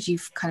 because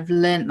you've kind of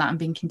learned that and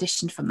been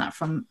conditioned from that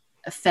from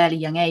a fairly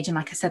young age. And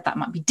like I said, that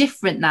might be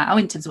different now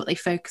in terms of what they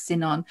focus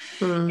in on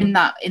in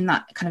that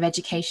kind of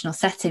educational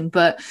setting.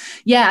 But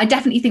yeah, I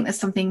definitely think there's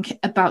something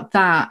about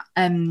that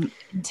in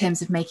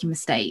terms of making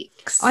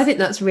mistakes. I think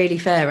that's really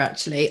fair,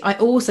 actually. I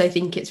also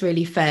think it's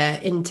really fair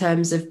in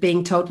terms of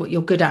being told what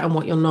you're good at and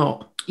what you're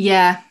not.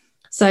 Yeah.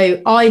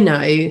 So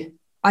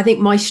I think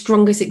my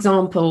strongest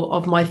example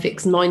of my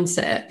fixed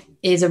mindset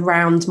is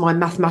around my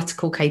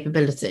mathematical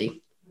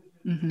capability.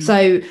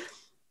 So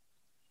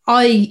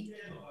I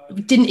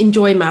didn't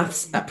enjoy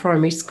maths at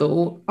primary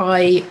school.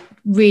 I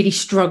really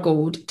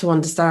struggled to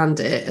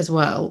understand it as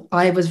well.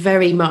 I was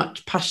very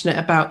much passionate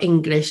about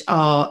English,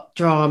 art,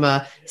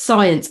 drama,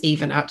 science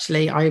even,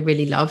 actually, I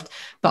really loved.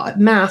 But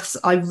maths,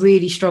 I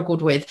really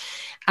struggled with.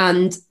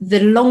 And the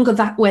longer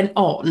that went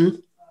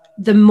on,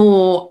 the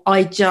more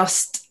I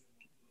just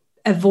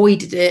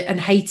avoided it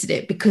and hated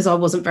it because I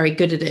wasn't very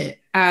good at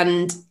it.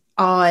 And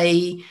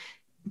I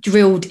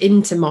drilled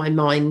into my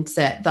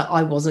mindset that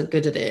I wasn't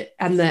good at it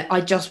and that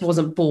I just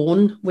wasn't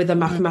born with a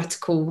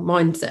mathematical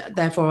mindset.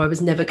 Therefore, I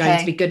was never going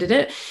to be good at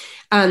it.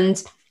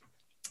 And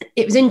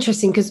it was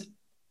interesting because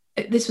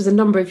this was a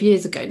number of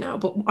years ago now,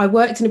 but I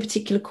worked in a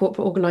particular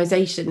corporate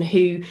organisation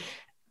who,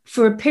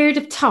 for a period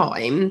of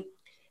time,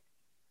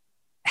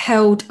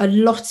 held a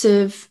lot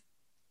of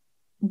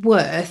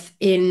worth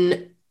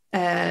in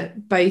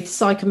both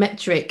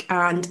psychometric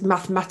and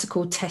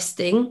mathematical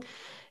testing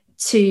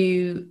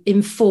to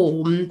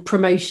inform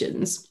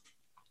promotions.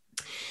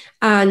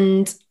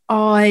 And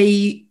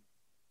I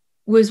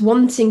was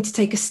wanting to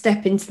take a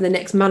step into the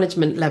next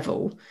management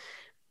level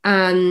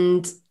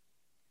and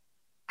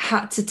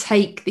had to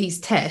take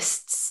these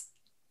tests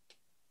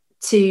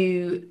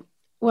to,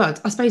 well,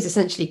 I suppose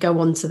essentially go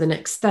on to the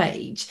next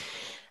stage.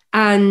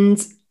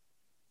 And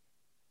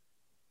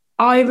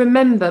I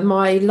remember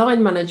my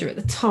line manager at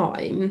the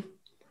time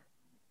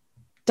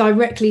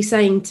directly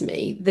saying to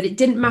me that it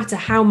didn't matter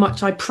how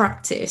much I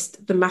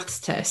practiced the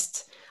maths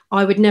test,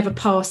 I would never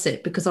pass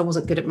it because I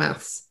wasn't good at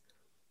maths.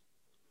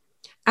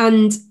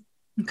 And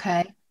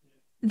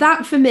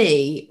that for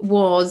me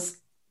was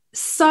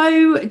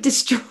so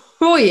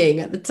destroying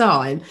at the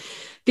time,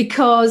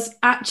 because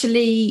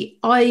actually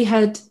I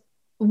had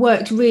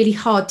worked really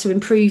hard to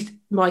improve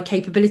my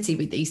capability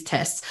with these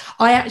tests.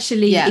 I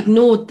actually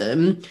ignored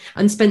them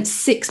and spent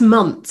 6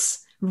 months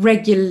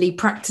regularly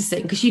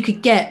practicing, because you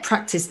could get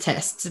practice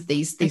tests of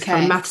these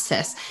kind of maths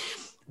tests.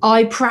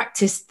 I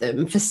practiced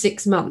them for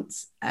 6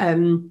 months,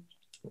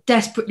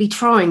 desperately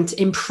trying to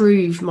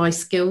improve my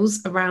skills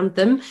around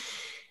them,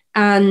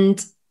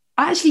 and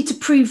actually to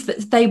prove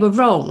that they were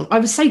wrong. I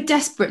was so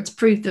desperate to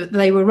prove that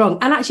they were wrong,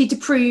 and actually to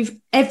prove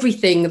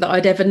everything that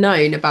I'd ever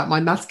known about my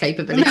maths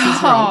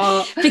capabilities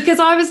wrong, because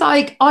I was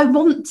like, I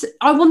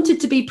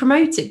wanted to be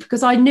promoted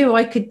because I knew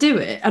I could do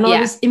it. And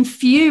I was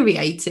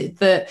infuriated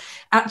that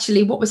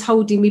actually what was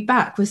holding me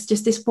back was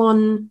just this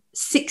one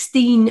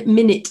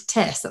 16-minute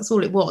test. That's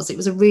all it was. It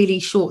was a really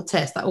short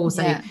test that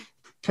also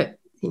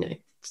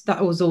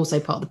that was also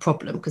part of the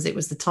problem, because it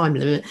was the time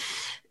limit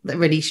that I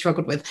really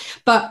struggled with.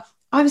 But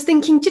I was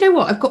thinking, do you know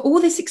what? I've got all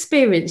this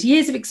experience,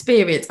 years of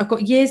experience. I've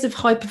got years of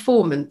high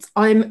performance.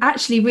 I'm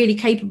actually really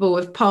capable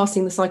of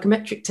passing the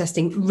psychometric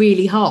testing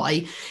really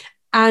high.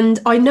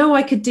 And I know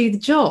I could do the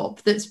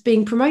job that's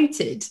being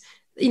promoted.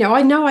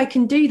 I know I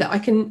can do that. I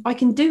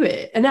can do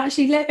it. And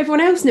actually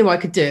everyone else knew I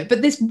could do it.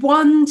 But this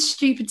one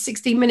stupid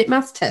 16-minute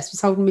maths test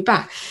was holding me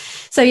back.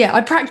 So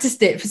I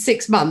practiced it for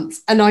 6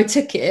 months and I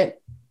took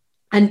it.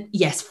 And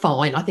yes,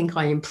 fine. I think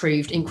I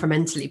improved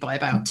incrementally by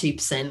about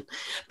 2%.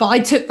 But I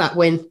took that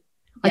win.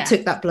 I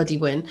took that bloody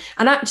win.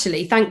 And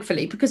actually,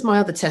 thankfully, because my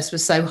other test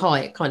was so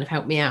high, it kind of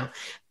helped me out.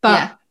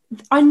 But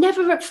I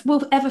never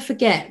will ever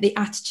forget the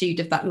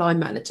attitude of that line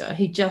manager,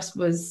 who just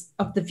was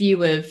of the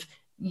view of,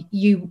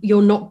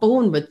 you're not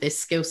born with this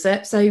skill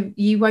set, so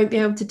you won't be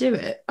able to do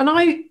it. And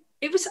I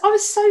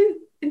was so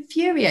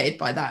infuriated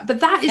by that. But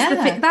that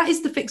is that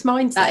is the fixed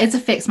mindset. That is a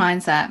fixed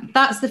mindset.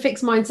 That's the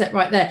fixed mindset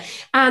right there.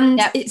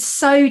 And it's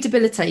so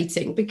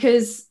debilitating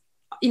because,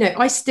 you know,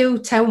 I still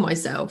tell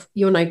myself,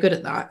 you're no good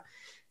at that.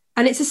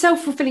 And it's a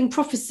self-fulfilling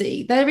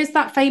prophecy. There is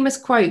that famous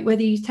quote,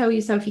 whether you tell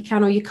yourself you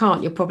can or you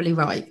can't, you're probably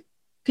right.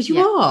 Because you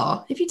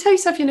are. If you tell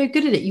yourself you're no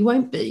good at it, you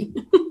won't be.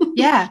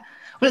 Yeah.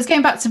 Well, it's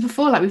going back to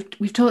before, like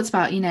we've talked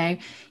about, you know,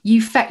 you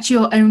affect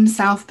your own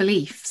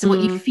self-belief. So what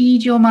you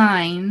feed your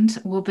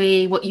mind will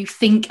be what you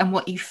think and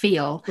what you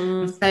feel.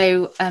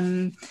 So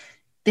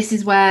this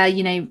is where,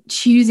 you know,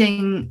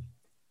 choosing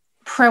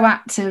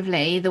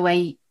proactively the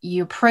way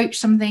you approach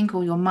something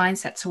or your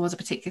mindset towards a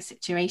particular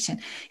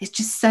situation is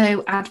just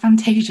so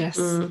advantageous.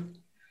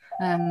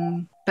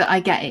 But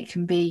I get it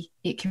can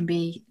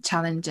be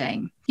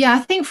challenging. Yeah, I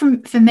think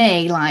for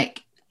me,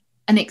 like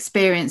an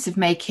experience of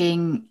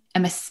making a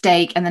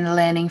mistake and then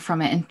learning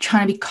from it and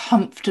trying to be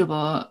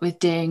comfortable with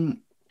doing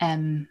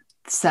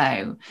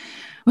so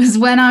was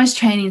when I was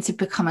training to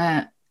become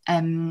a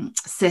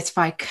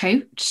certified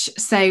coach.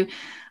 So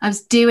I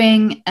was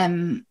doing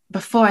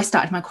before I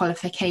started my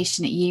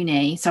qualification at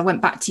uni, so I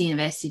went back to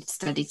university to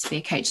study to be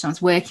a coach, and I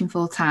was working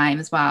full time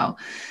as well.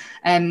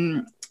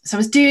 So I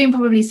was doing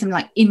probably some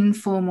like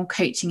informal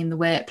coaching in the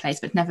workplace,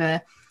 but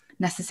never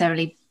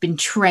necessarily been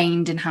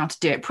trained in how to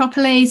do it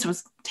properly. So I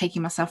was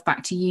taking myself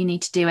back to uni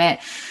to do it,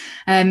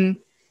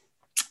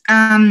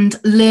 and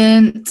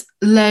learned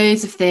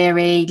loads of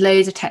theory,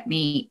 loads of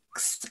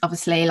techniques,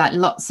 obviously, like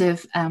lots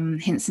of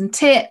hints and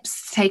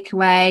tips to take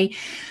away.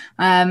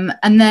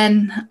 And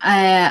then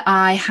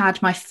I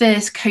had my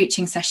first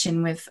coaching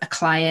session with a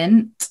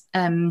client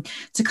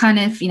to kind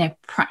of, you know,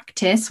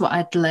 practice what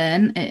I'd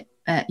learned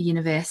at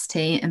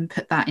university and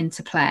put that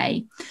into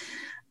play.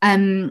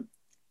 And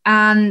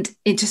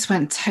it just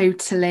went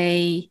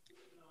totally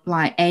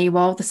like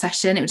AWOL, the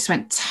session. It just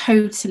went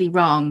totally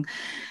wrong.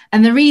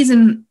 And the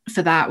reason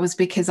for that was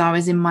because I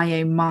was in my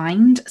own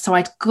mind. So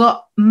I'd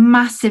got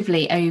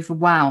massively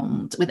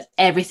overwhelmed with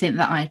everything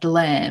that I'd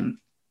learned.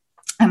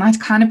 And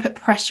I'd kind of put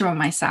pressure on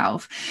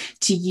myself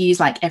to use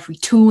like every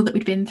tool that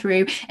we'd been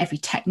through, every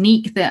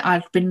technique that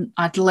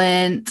I'd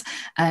learned,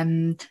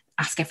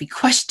 ask every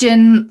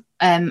question.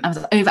 I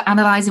was over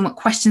analysing what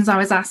questions I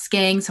was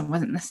asking, so I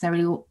wasn't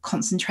necessarily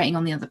concentrating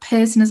on the other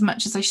person as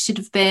much as I should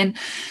have been.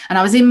 And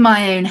I was in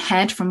my own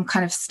head from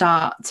kind of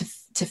start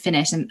to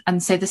finish.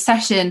 And so the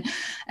session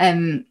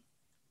kind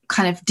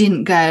of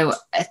didn't go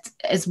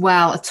as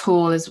well at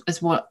all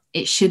as what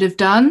it should have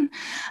done.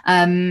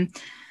 And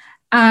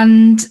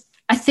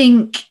I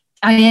think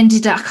I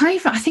ended up kind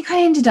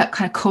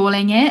of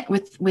calling it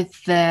with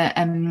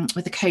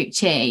the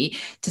coachee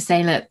to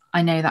say, look,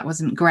 I know that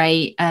wasn't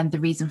great, and the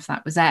reason for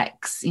that was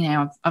X. You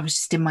know, I was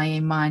just in my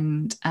own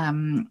mind,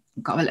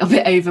 got a little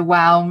bit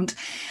overwhelmed,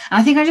 and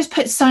I think I just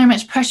put so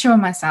much pressure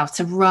on myself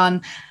to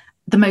run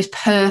the most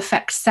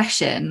perfect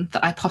session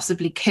that I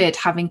possibly could,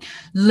 having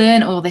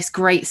learned all this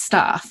great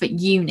stuff at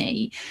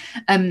uni,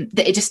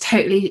 that it just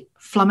totally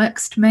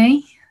flummoxed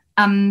me,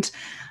 and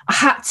I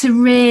had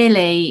to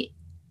really.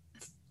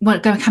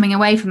 Coming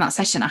away from that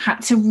session, I had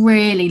to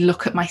really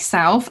look at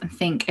myself and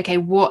think, okay,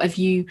 why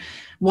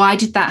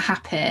did that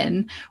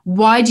happen?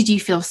 Why did you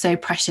feel so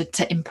pressured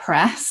to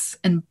impress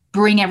and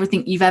bring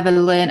everything you've ever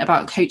learned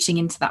about coaching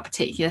into that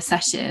particular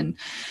session?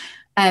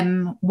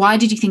 Why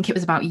did you think it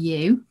was about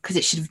you? Because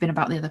it should have been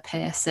about the other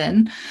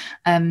person.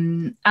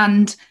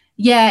 And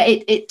yeah,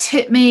 it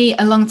took me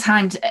a long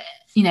time to,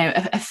 you know,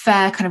 a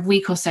fair kind of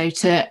week or so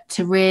to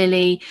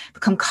really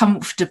become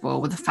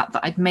comfortable with the fact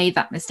that I'd made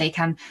that mistake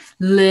and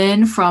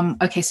learn from,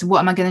 okay, so what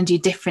am I going to do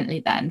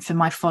differently then for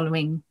my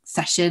following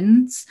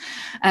sessions?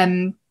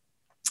 And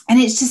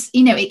it's just,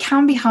 you know, it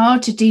can be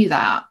hard to do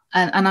that.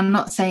 And I'm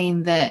not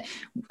saying that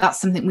that's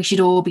something we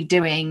should all be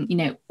doing, you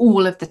know,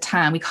 all of the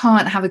time. We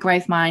can't have a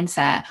growth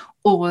mindset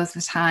all of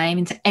the time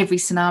into every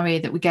scenario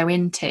that we go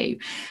into.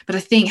 But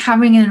I think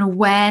having an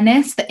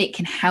awareness that it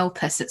can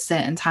help us at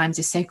certain times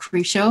is so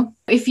crucial.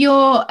 If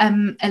you're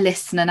a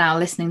listener now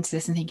listening to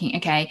this and thinking,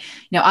 okay,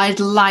 you know, I'd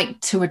like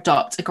to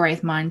adopt a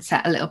growth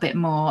mindset a little bit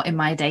more in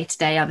my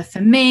day-to-day, either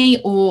for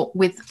me or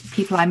with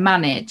people I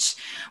manage,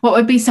 what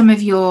would be some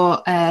of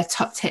your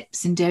top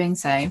tips in doing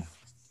so?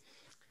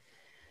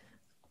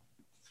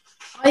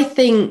 I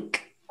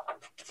think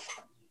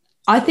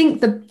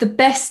the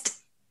best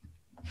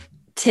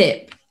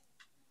tip,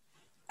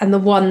 and the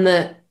one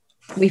that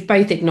we've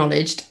both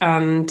acknowledged,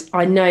 and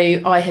I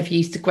know I have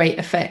used to great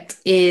effect,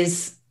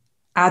 is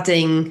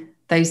adding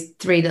those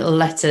 3 little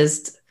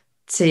letters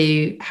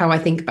to how I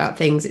think about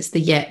things. It's the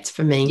yet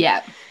for me.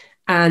 Yeah.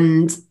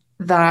 And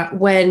that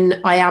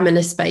when I am in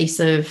a space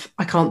of,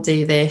 I can't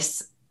do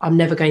this, I'm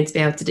never going to be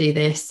able to do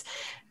this,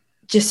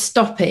 just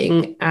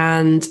stopping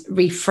and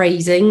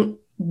rephrasing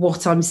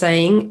what I'm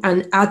saying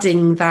and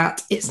adding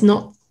that it's a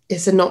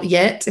not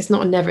yet, it's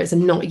not a never, it's a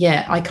not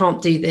yet. I can't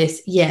do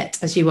this yet,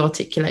 as you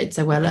articulated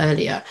so well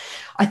earlier.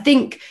 I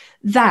think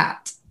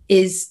that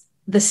is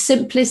the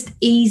simplest,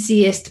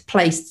 easiest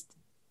place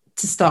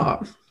to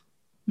start.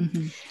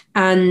 Mm-hmm.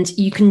 And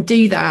you can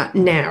do that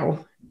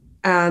now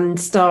and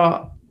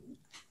start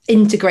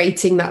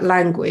integrating that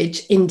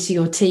language into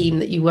your team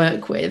that you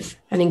work with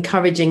and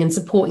encouraging and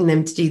supporting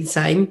them to do the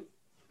same.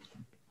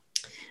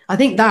 I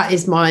think that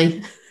is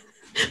my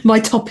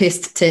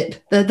toppest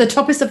tip, the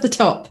toppest of the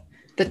top.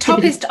 The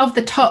toppest of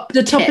the top.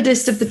 The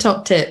toppest of the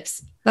top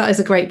tips. That is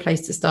a great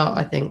place to start,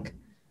 I think.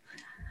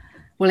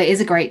 Well, it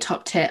is a great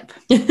top tip.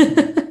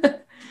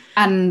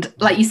 And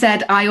like you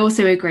said, I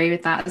also agree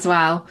with that as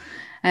well.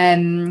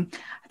 I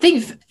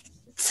think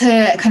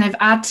to kind of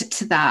add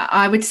to that,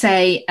 I would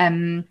say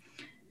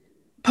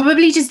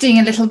probably just doing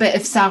a little bit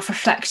of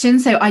self-reflection.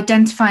 So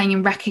identifying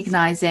and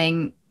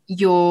recognizing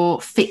your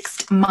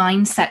fixed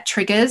mindset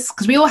triggers,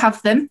 because we all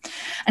have them.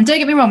 And don't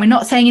get me wrong, we're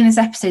not saying in this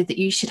episode that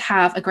you should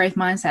have a growth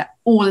mindset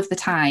all of the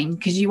time,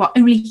 because you are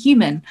only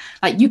human.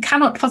 Like, you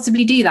cannot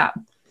possibly do that.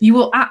 You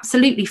will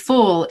absolutely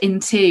fall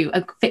into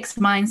a fixed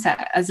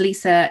mindset, as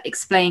Lisa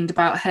explained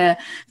about her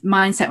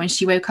mindset when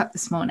she woke up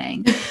this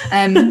morning.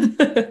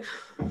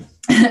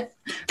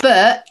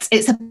 But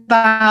it's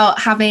about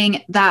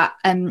having that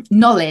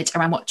knowledge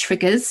around what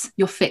triggers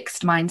your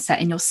fixed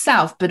mindset in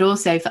yourself, but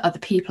also for other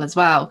people as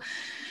well.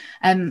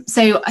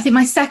 So I think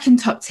my second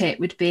top tip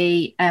would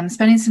be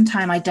spending some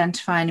time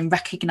identifying and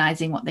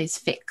recognizing what those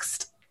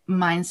fixed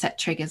mindset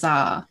triggers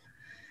are.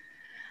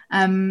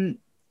 And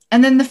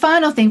then the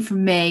final thing for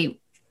me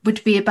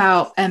would be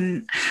about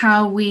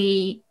how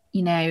we,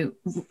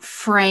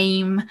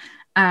 frame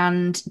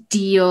and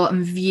deal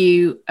and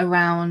view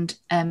around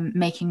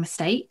making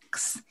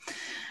mistakes,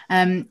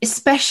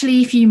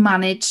 especially if you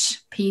manage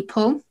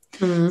people.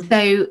 Mm.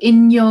 So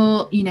in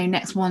your,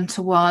 next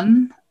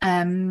one-to-one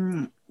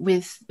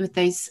with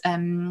those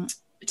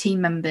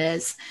team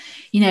members,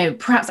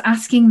 perhaps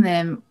asking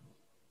them,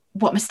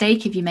 what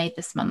mistake have you made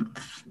this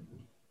month?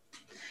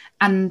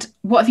 And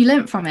what have you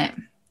learnt from it?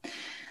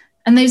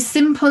 And those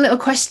simple little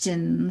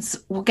questions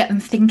will get them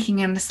thinking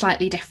in a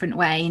slightly different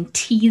way, and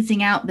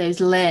teasing out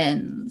those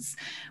learns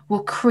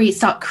will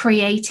start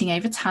creating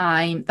over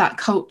time that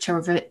culture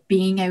of it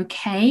being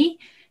okay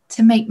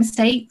to make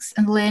mistakes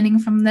and learning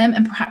from them,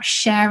 and perhaps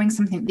sharing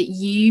something that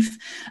you've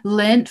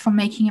learnt from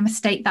making a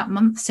mistake that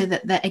month, so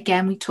that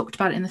again, we talked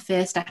about it in the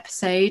first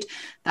episode,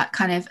 that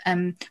kind of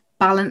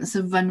balance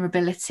of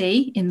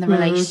vulnerability in the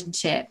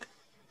relationship.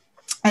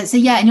 So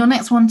yeah, in your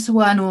next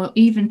one-to-one, or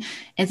even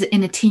as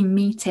in a team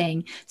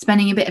meeting,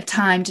 spending a bit of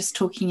time just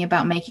talking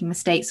about making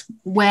mistakes,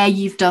 where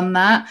you've done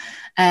that,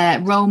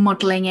 role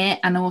modeling it,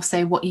 and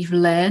also what you've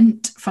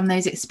learned from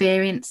those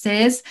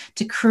experiences,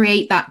 to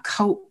create that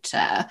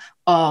culture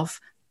of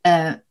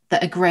that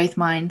a growth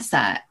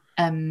mindset,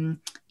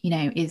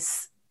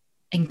 is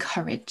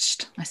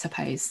encouraged, I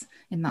suppose,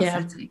 in that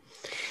setting.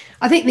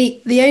 I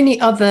think the only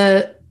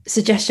other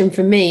suggestion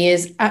from me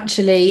is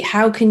actually,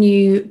 how can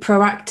you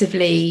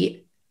proactively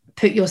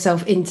put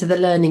yourself into the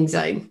learning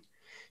zone?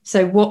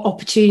 So what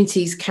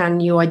opportunities can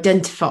you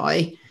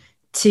identify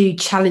to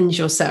challenge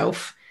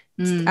yourself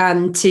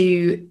and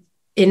to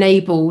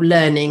enable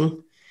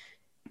learning?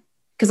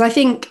 Because I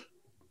think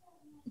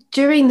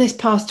during this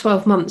past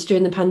 12 months,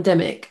 during the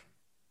pandemic,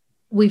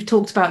 we've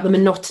talked about the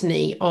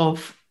monotony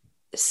of,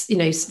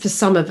 for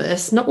some of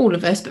us, not all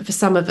of us, but for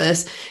some of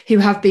us who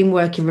have been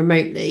working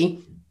remotely,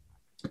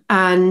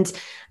 and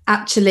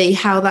actually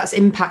how that's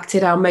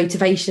impacted our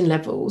motivation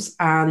levels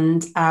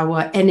and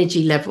our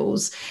energy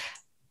levels.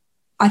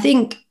 I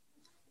think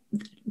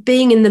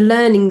being in the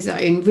learning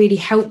zone really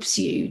helps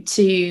you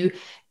to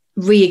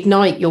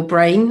reignite your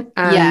brain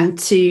and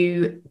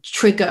to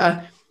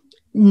trigger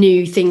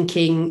new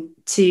thinking,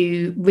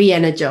 to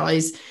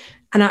re-energize.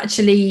 And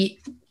actually,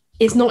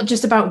 it's not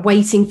just about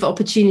waiting for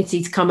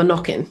opportunity to come a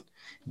knocking.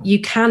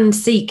 You can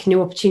seek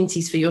new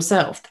opportunities for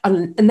yourself,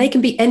 and they can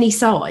be any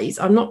size.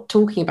 I'm not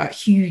talking about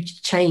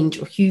huge change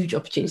or huge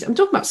opportunities. I'm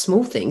talking about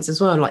small things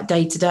as well, like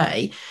day to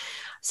day.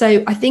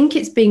 So I think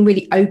it's being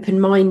really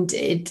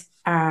open-minded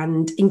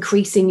and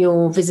increasing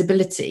your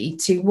visibility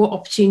to what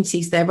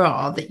opportunities there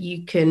are that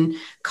you can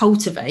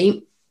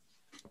cultivate,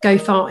 go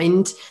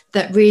find,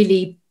 that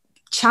really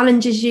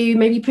challenges you,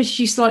 maybe pushes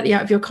you slightly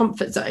out of your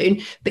comfort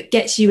zone, but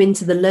gets you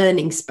into the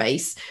learning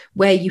space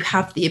where you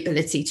have the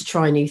ability to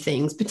try new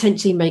things,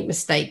 potentially make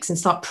mistakes, and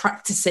start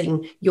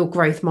practicing your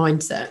growth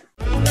mindset.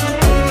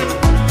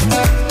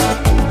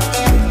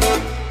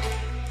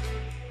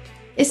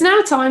 It's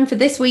now time for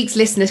this week's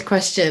listener's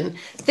question.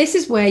 This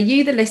is where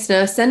you, the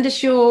listener, send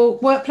us your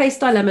workplace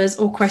dilemmas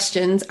or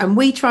questions, and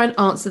we try and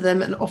answer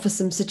them and offer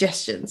some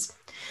suggestions.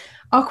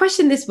 Our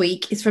question this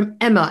week is from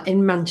Emma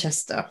in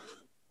Manchester.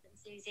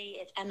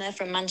 Emma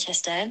from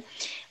Manchester.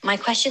 My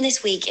question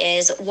this week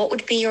is, what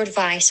would be your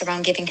advice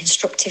around giving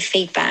constructive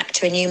feedback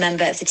to a new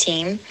member of the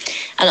team?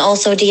 And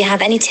also, do you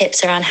have any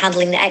tips around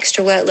handling the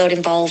extra workload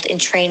involved in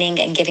training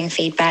and giving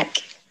feedback?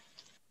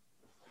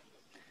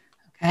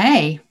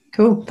 Okay.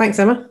 Cool. Thanks,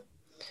 Emma.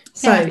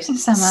 So, yeah,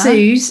 thanks, Emma.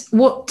 Suze,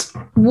 what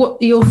are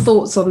your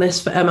thoughts on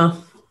this for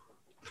Emma?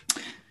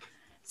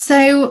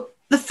 So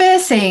the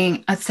first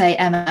thing I'd say,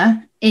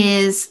 Emma,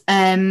 is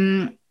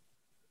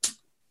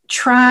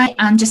try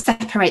and just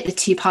separate the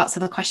two parts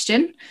of the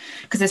question,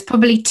 because there's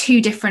probably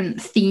two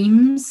different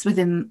themes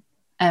within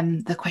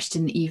the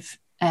question that you've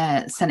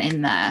sent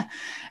in there.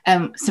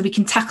 So we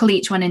can tackle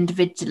each one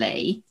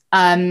individually.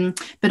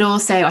 But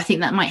also I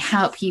think that might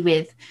help you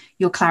with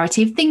your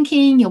clarity of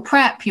thinking, your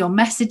prep, your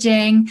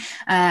messaging,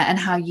 and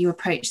how you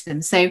approach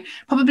them. So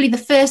probably the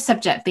first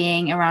subject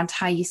being around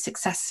how you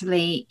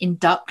successfully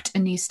induct a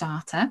new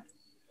starter.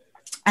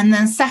 And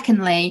then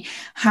secondly,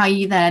 how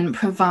you then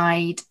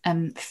provide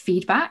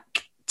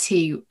feedback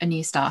to a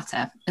new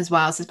starter as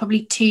well. So there's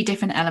probably two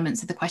different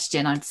elements of the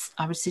question I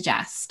would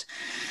suggest.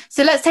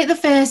 So let's take the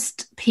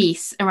first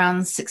piece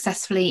around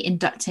successfully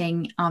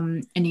inducting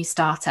a new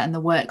starter and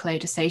the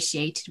workload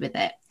associated with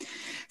it.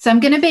 So I'm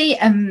going to be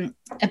a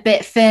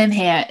bit firm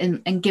here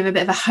and give a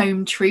bit of a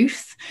home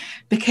truth,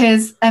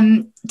 because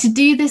to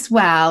do this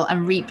well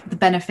and reap the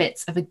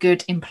benefits of a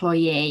good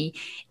employee,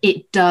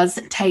 it does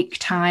take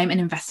time and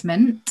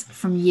investment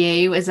from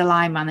you as a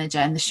line manager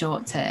in the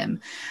short term.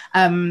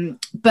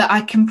 But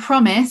I can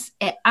promise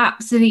it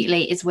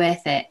absolutely is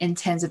worth it in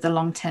terms of the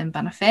long-term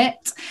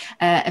benefit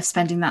of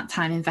spending that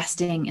time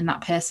investing in that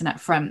person up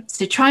front.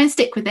 So try and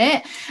stick with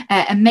it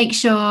and make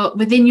sure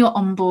within your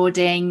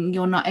onboarding,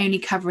 you're not only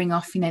covering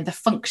off, the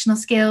functional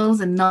skills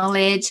and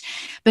knowledge,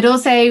 but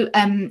also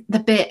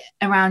the bit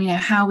around,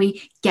 how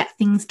we get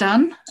things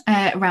done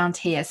around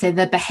here. So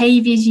the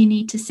behaviors you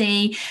need to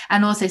see,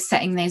 and also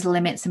setting those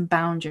limits and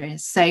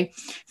boundaries. So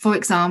for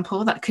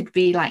example, that could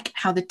be like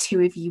how the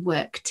two of you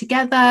work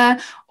together,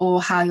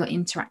 or how you're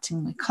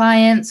interacting with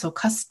clients or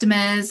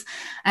customers.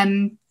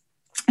 And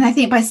I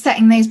think by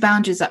setting those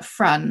boundaries up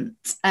front,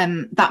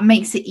 that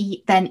makes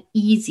it then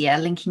easier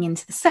linking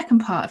into the second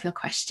part of your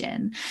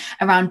question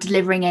around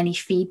delivering any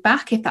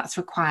feedback if that's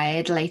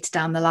required later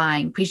down the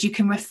line, because you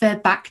can refer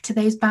back to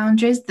those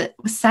boundaries that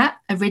were set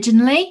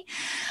originally.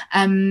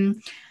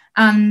 And,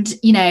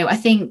 I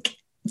think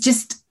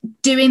just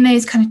doing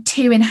those kind of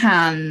two in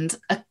hand,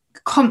 a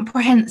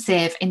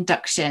comprehensive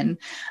induction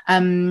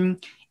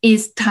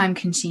is time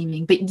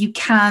consuming, but you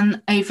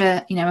can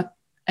over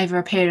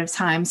a period of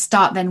time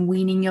start then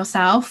weaning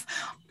yourself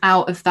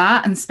out of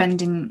that and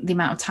spending the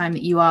amount of time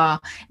that you are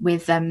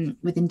with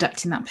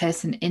inducting that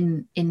person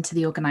into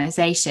the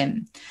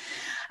organization.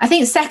 I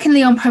think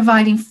secondly, on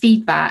providing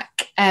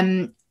feedback,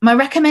 my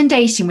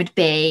recommendation would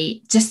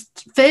be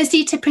just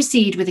firstly to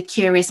proceed with a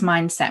curious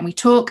mindset. And we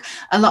talk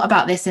a lot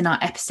about this in our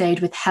episode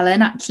with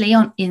Helen, actually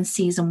in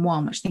season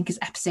 1, which I think is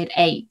episode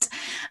 8.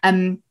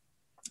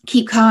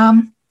 Keep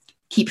calm,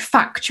 keep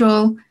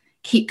factual,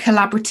 keep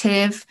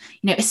collaborative,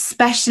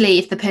 especially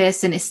if the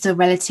person is still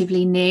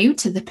relatively new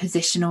to the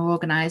position or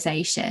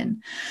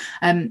organization.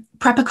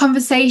 Prep a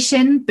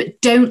conversation, but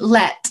don't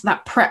let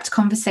that prepped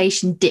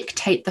conversation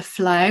dictate the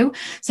flow.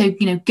 So,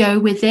 go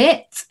with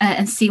it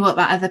and see what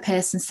that other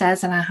person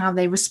says and how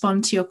they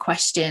respond to your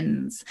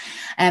questions.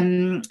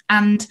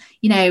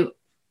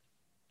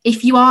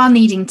 If you are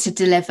needing to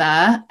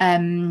deliver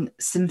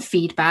some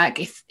feedback,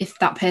 if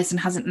that person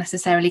hasn't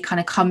necessarily kind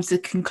of come to the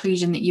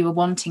conclusion that you were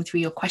wanting through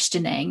your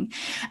questioning,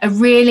 a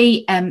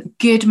really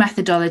good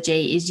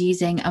methodology is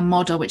using a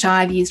model which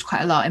I've used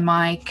quite a lot in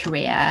my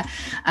career.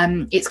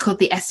 It's called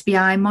the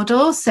SBI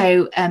model.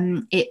 So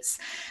it's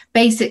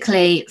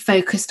basically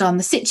focused on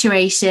the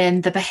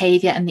situation, the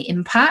behaviour and the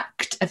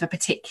impact of a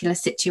particular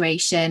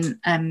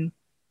situation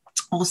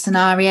or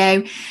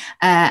scenario,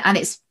 and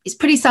it's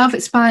pretty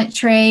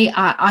self-explanatory.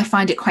 I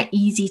find it quite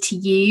easy to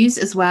use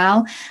as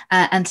well,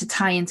 and to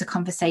tie into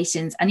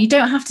conversations. And you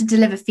don't have to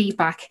deliver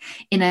feedback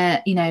in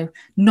a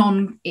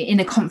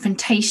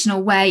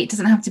confrontational way. It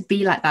doesn't have to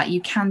be like that.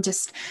 You can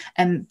just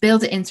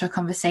build it into a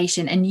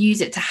conversation and use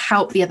it to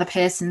help the other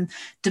person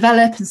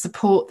develop and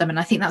support them. And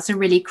I think that's a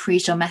really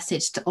crucial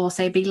message to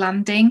also be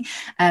landing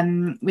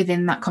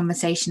within that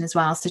conversation as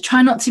well. So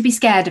try not to be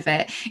scared of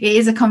it. It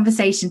is a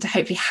conversation to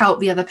hopefully help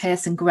the other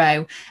person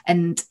grow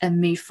and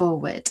move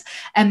forward.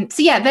 So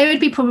yeah, they would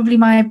be probably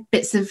my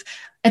bits of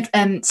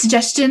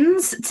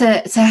suggestions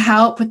to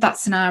help with that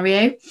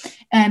scenario.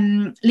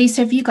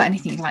 Lisa, have you got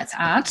anything you'd like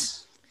to add?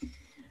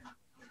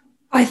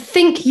 I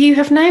think you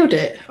have nailed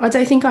it. I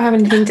don't think I have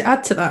anything to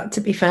add to that,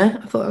 to be fair.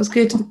 I thought that was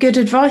good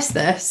advice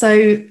there.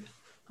 So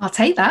I'll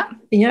take that.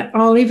 Yeah,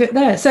 I'll leave it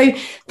there. So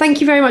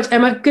thank you very much,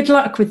 Emma. Good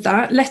luck with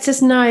that. Let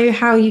us know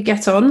how you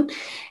get on.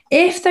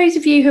 If those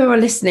of you who are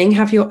listening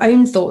have your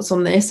own thoughts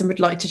on this and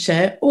would like to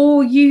share,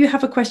 or you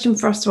have a question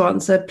for us to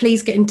answer,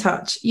 please get in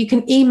touch. You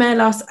can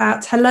email us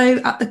at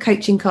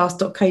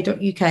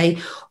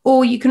hello@thecoachingcast.co.uk,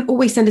 or you can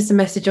always send us a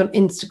message on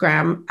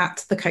Instagram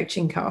at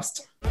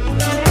thecoachingcast.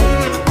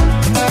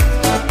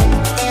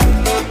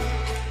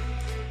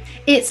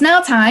 It's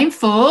now time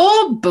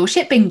for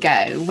Bullshit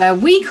Bingo, where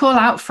we call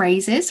out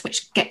phrases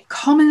which get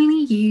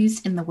commonly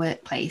used in the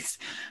workplace,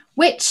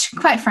 which,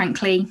 quite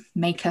frankly,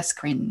 make us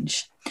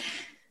cringe.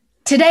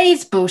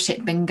 Today's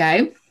Bullshit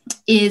Bingo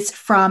is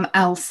from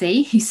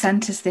Elsie, who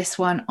sent us this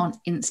one on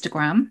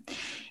Instagram.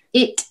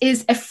 It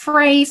is a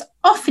phrase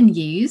often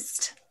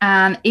used,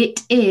 and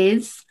it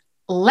is,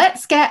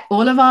 let's get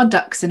all of our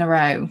ducks in a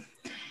row,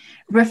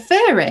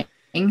 referring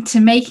to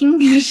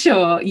making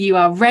sure you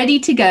are ready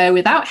to go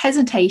without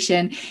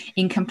hesitation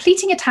in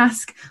completing a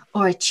task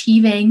or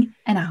achieving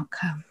an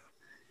outcome.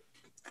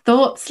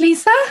 Thoughts,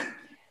 Lisa?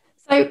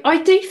 So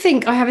I do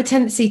think I have a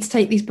tendency to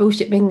take these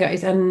bullshit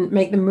bingos and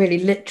make them really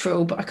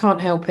literal, but I can't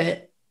help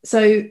it.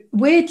 So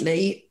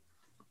weirdly,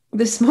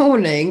 this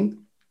morning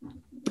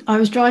I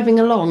was driving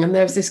along and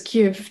there was this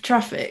queue of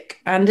traffic,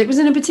 and it was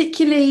in a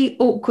particularly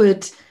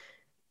awkward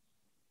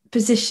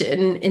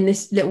position in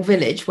this little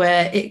village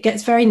where it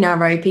gets very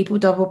narrow, people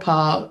double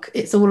park.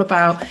 It's all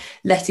about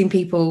letting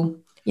people,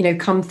 you know,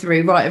 come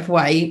through right of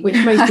way, which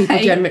most people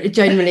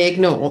generally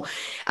ignore.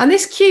 And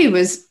this queue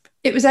was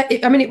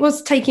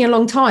taking a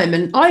long time,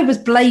 and I was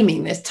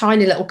blaming this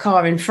tiny little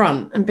car in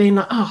front and being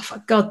like, oh,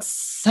 for God's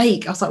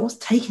sake. I was like, what's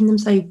taking them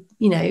so,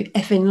 you know,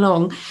 effing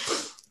long?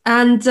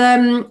 And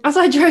as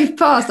I drove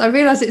past, I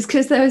realised it's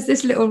because there was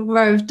this little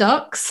row of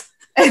ducks.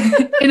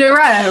 In a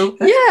row?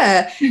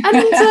 Yeah.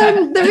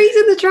 And the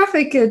reason the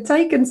traffic had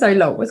taken so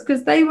long was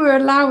because they were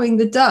allowing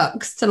the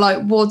ducks to like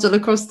waddle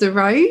across the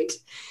road.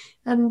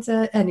 And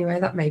anyway,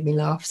 that made me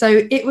laugh.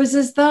 So it was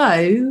as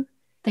though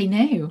they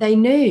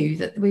knew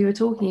that we were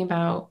talking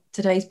about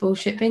today's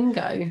bullshit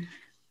bingo.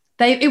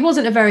 It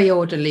wasn't a very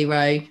orderly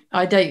row.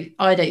 I don't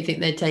think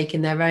they'd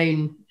taken their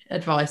own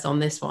advice on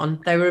this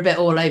one. They were a bit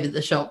all over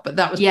the shop, but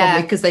that was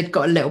probably because they'd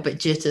got a little bit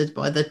jittered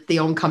by the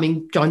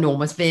oncoming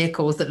ginormous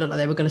vehicles that looked like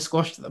they were going to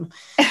squash them.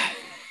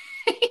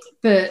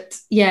 But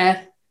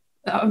yeah,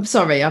 I'm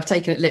sorry, I've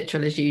taken it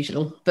literal as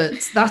usual,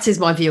 but that is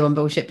my view on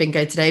bullshit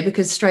bingo today,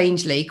 because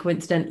strangely,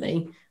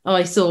 coincidentally,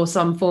 I saw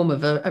some form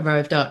of a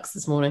row of ducks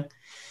this morning.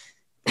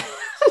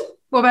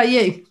 What about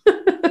you?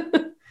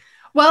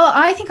 Well,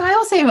 I think I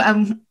also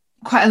am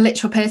quite a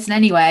literal person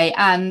anyway,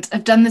 and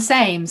have done the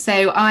same.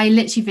 So I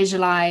literally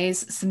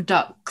visualize some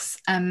ducks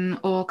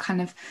all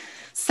kind of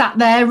sat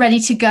there ready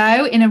to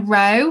go in a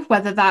row,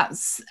 whether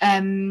that's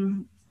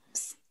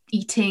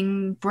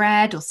eating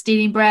bread or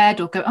stealing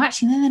bread or go. Oh,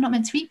 actually, no, they're not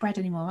meant to eat bread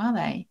anymore, are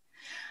they?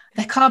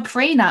 They're carb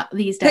free now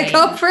these days.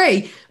 They're carb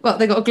free. Well,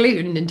 they got a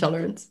gluten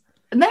intolerance.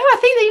 No, I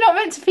think that you're not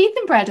meant to feed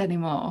them bread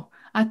anymore.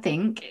 I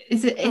think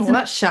it's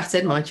that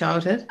shattered my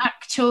childhood.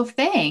 Actual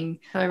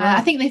thing. Oh, right.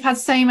 I think they've had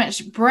so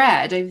much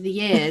bread over the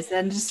years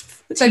and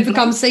just they've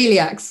become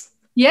celiacs.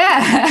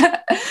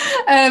 Yeah.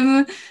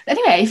 Anyway,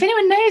 if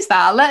anyone knows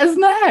that, let us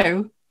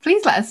know.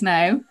 Please let us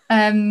know.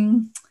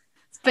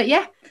 But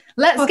yeah,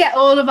 let's get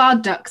all of our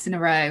ducks in a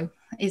row.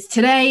 Is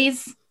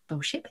today's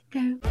bullshit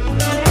bingo.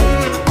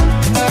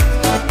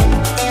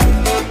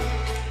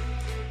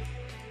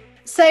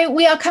 So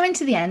we are coming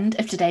to the end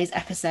of today's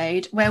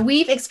episode, where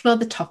we've explored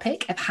the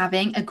topic of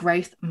having a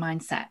growth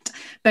mindset,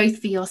 both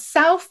for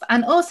yourself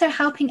and also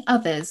helping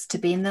others to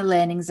be in the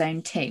learning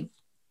zone too.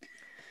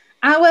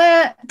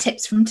 Our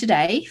tips from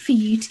today for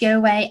you to go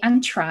away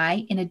and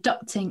try in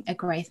adopting a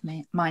growth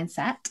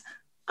mindset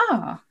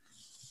are,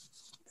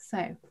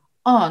 so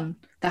on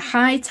the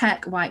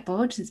high-tech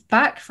whiteboard, it's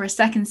back for a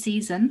second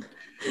season.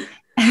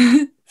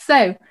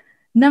 So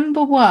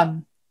number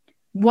one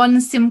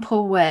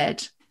simple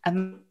word,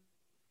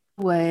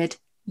 word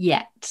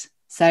yet.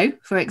 So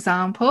for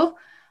example,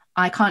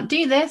 I can't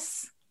do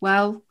this.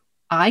 Well,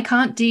 I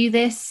can't do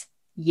this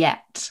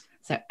yet.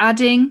 So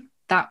adding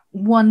that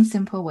one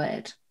simple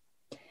word.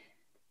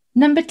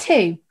 Number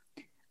 2,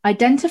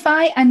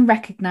 identify and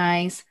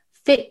recognize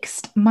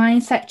fixed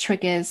mindset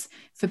triggers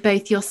for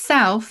both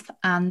yourself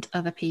and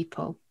other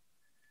people.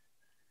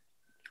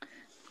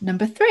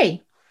 Number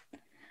 3,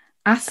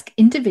 ask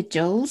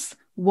individuals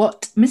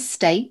what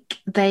mistake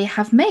they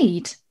have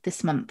made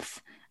this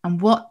month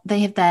and what they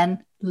have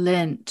then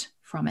learnt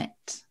from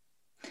it.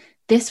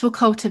 This will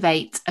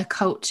cultivate a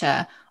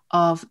culture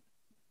of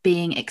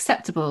being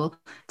acceptable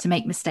to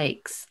make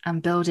mistakes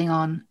and building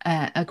on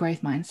a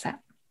growth mindset.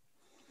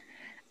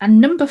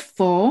 And number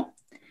 4,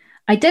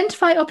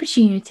 identify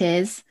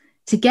opportunities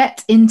to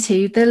get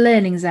into the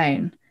learning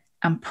zone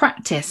and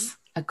practice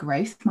a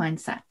growth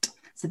mindset.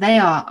 So they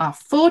are our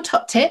 4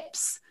 top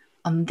tips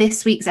on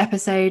this week's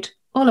episode,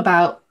 all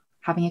about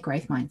having a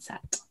growth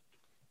mindset.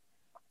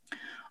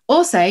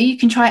 Also, you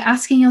can try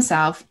asking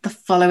yourself the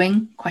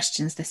following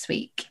questions this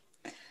week.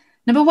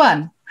 Number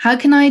 1, how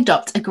can I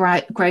adopt a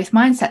growth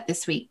mindset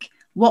this week?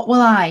 What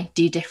will I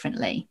do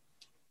differently?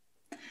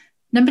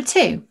 Number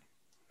 2,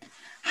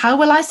 how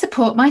will I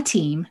support my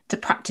team to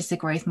practice a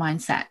growth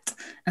mindset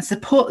and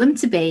support them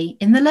to be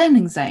in the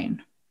learning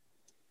zone?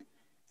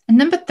 And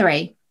number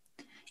 3,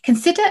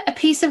 consider a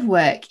piece of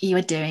work you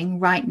are doing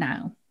right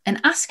now and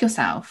ask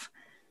yourself,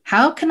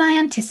 how can I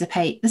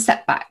anticipate the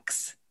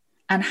setbacks?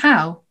 And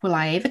how will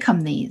I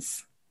overcome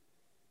these?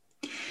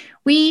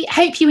 We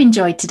hope you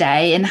enjoyed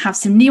today and have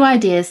some new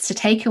ideas to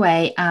take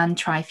away and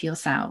try for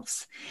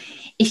yourselves.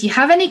 If you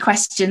have any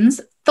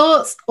questions,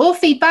 thoughts or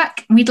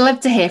feedback, we'd love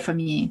to hear from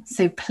you.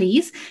 So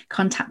please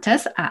contact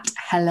us at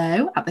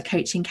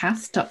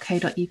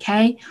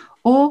hello@thecoachingcast.co.uk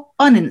or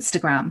on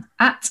Instagram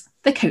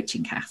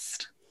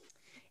 @thecoachingcast.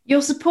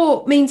 Your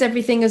support means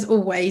everything as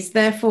always.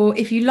 Therefore,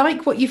 if you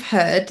like what you've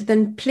heard,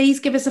 then please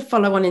give us a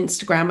follow on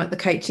Instagram at The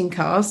Coaching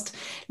Cast,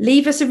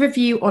 leave us a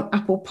review on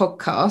Apple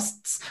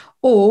Podcasts,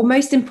 or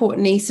most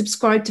importantly,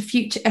 subscribe to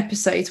future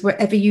episodes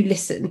wherever you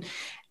listen.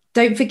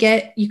 Don't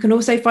forget, you can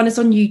also find us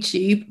on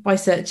YouTube by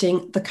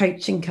searching The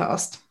Coaching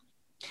Cast.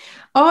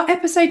 Our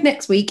episode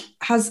next week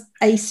has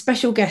a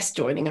special guest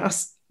joining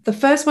us. The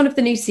first one of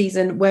the new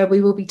season, where we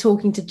will be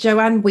talking to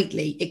Joanne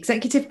Wheatley,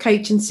 Executive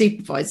Coach and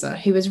Supervisor,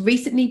 who has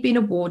recently been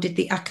awarded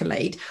the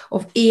accolade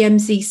of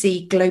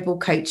EMCC Global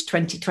Coach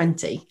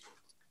 2020.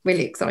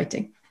 Really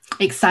exciting.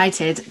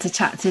 Excited to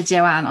chat to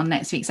Joanne on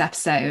next week's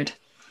episode.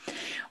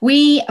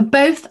 We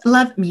both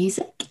love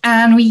music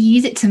and we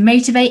use it to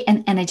motivate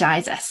and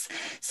energize us.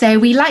 So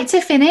we like to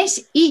finish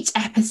each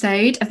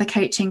episode of the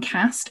Coaching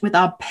Cast with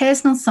our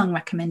personal song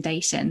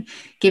recommendation,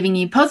 giving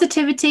you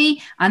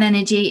positivity and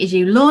energy as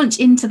you launch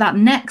into that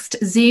next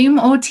Zoom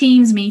or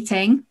Teams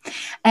meeting.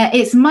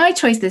 It's my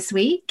choice this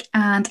week,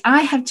 and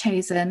I have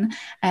chosen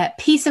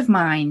Peace of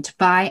Mind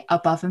by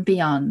Above and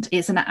Beyond.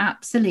 It's an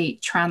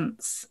absolute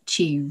trance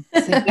tune.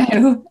 So go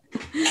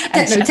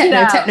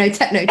techno.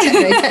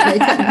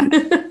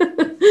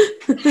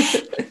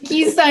 Thank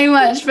you so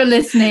much for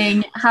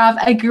listening. Have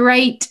a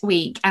great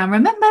week. And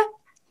remember,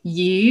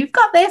 you've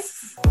got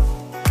this.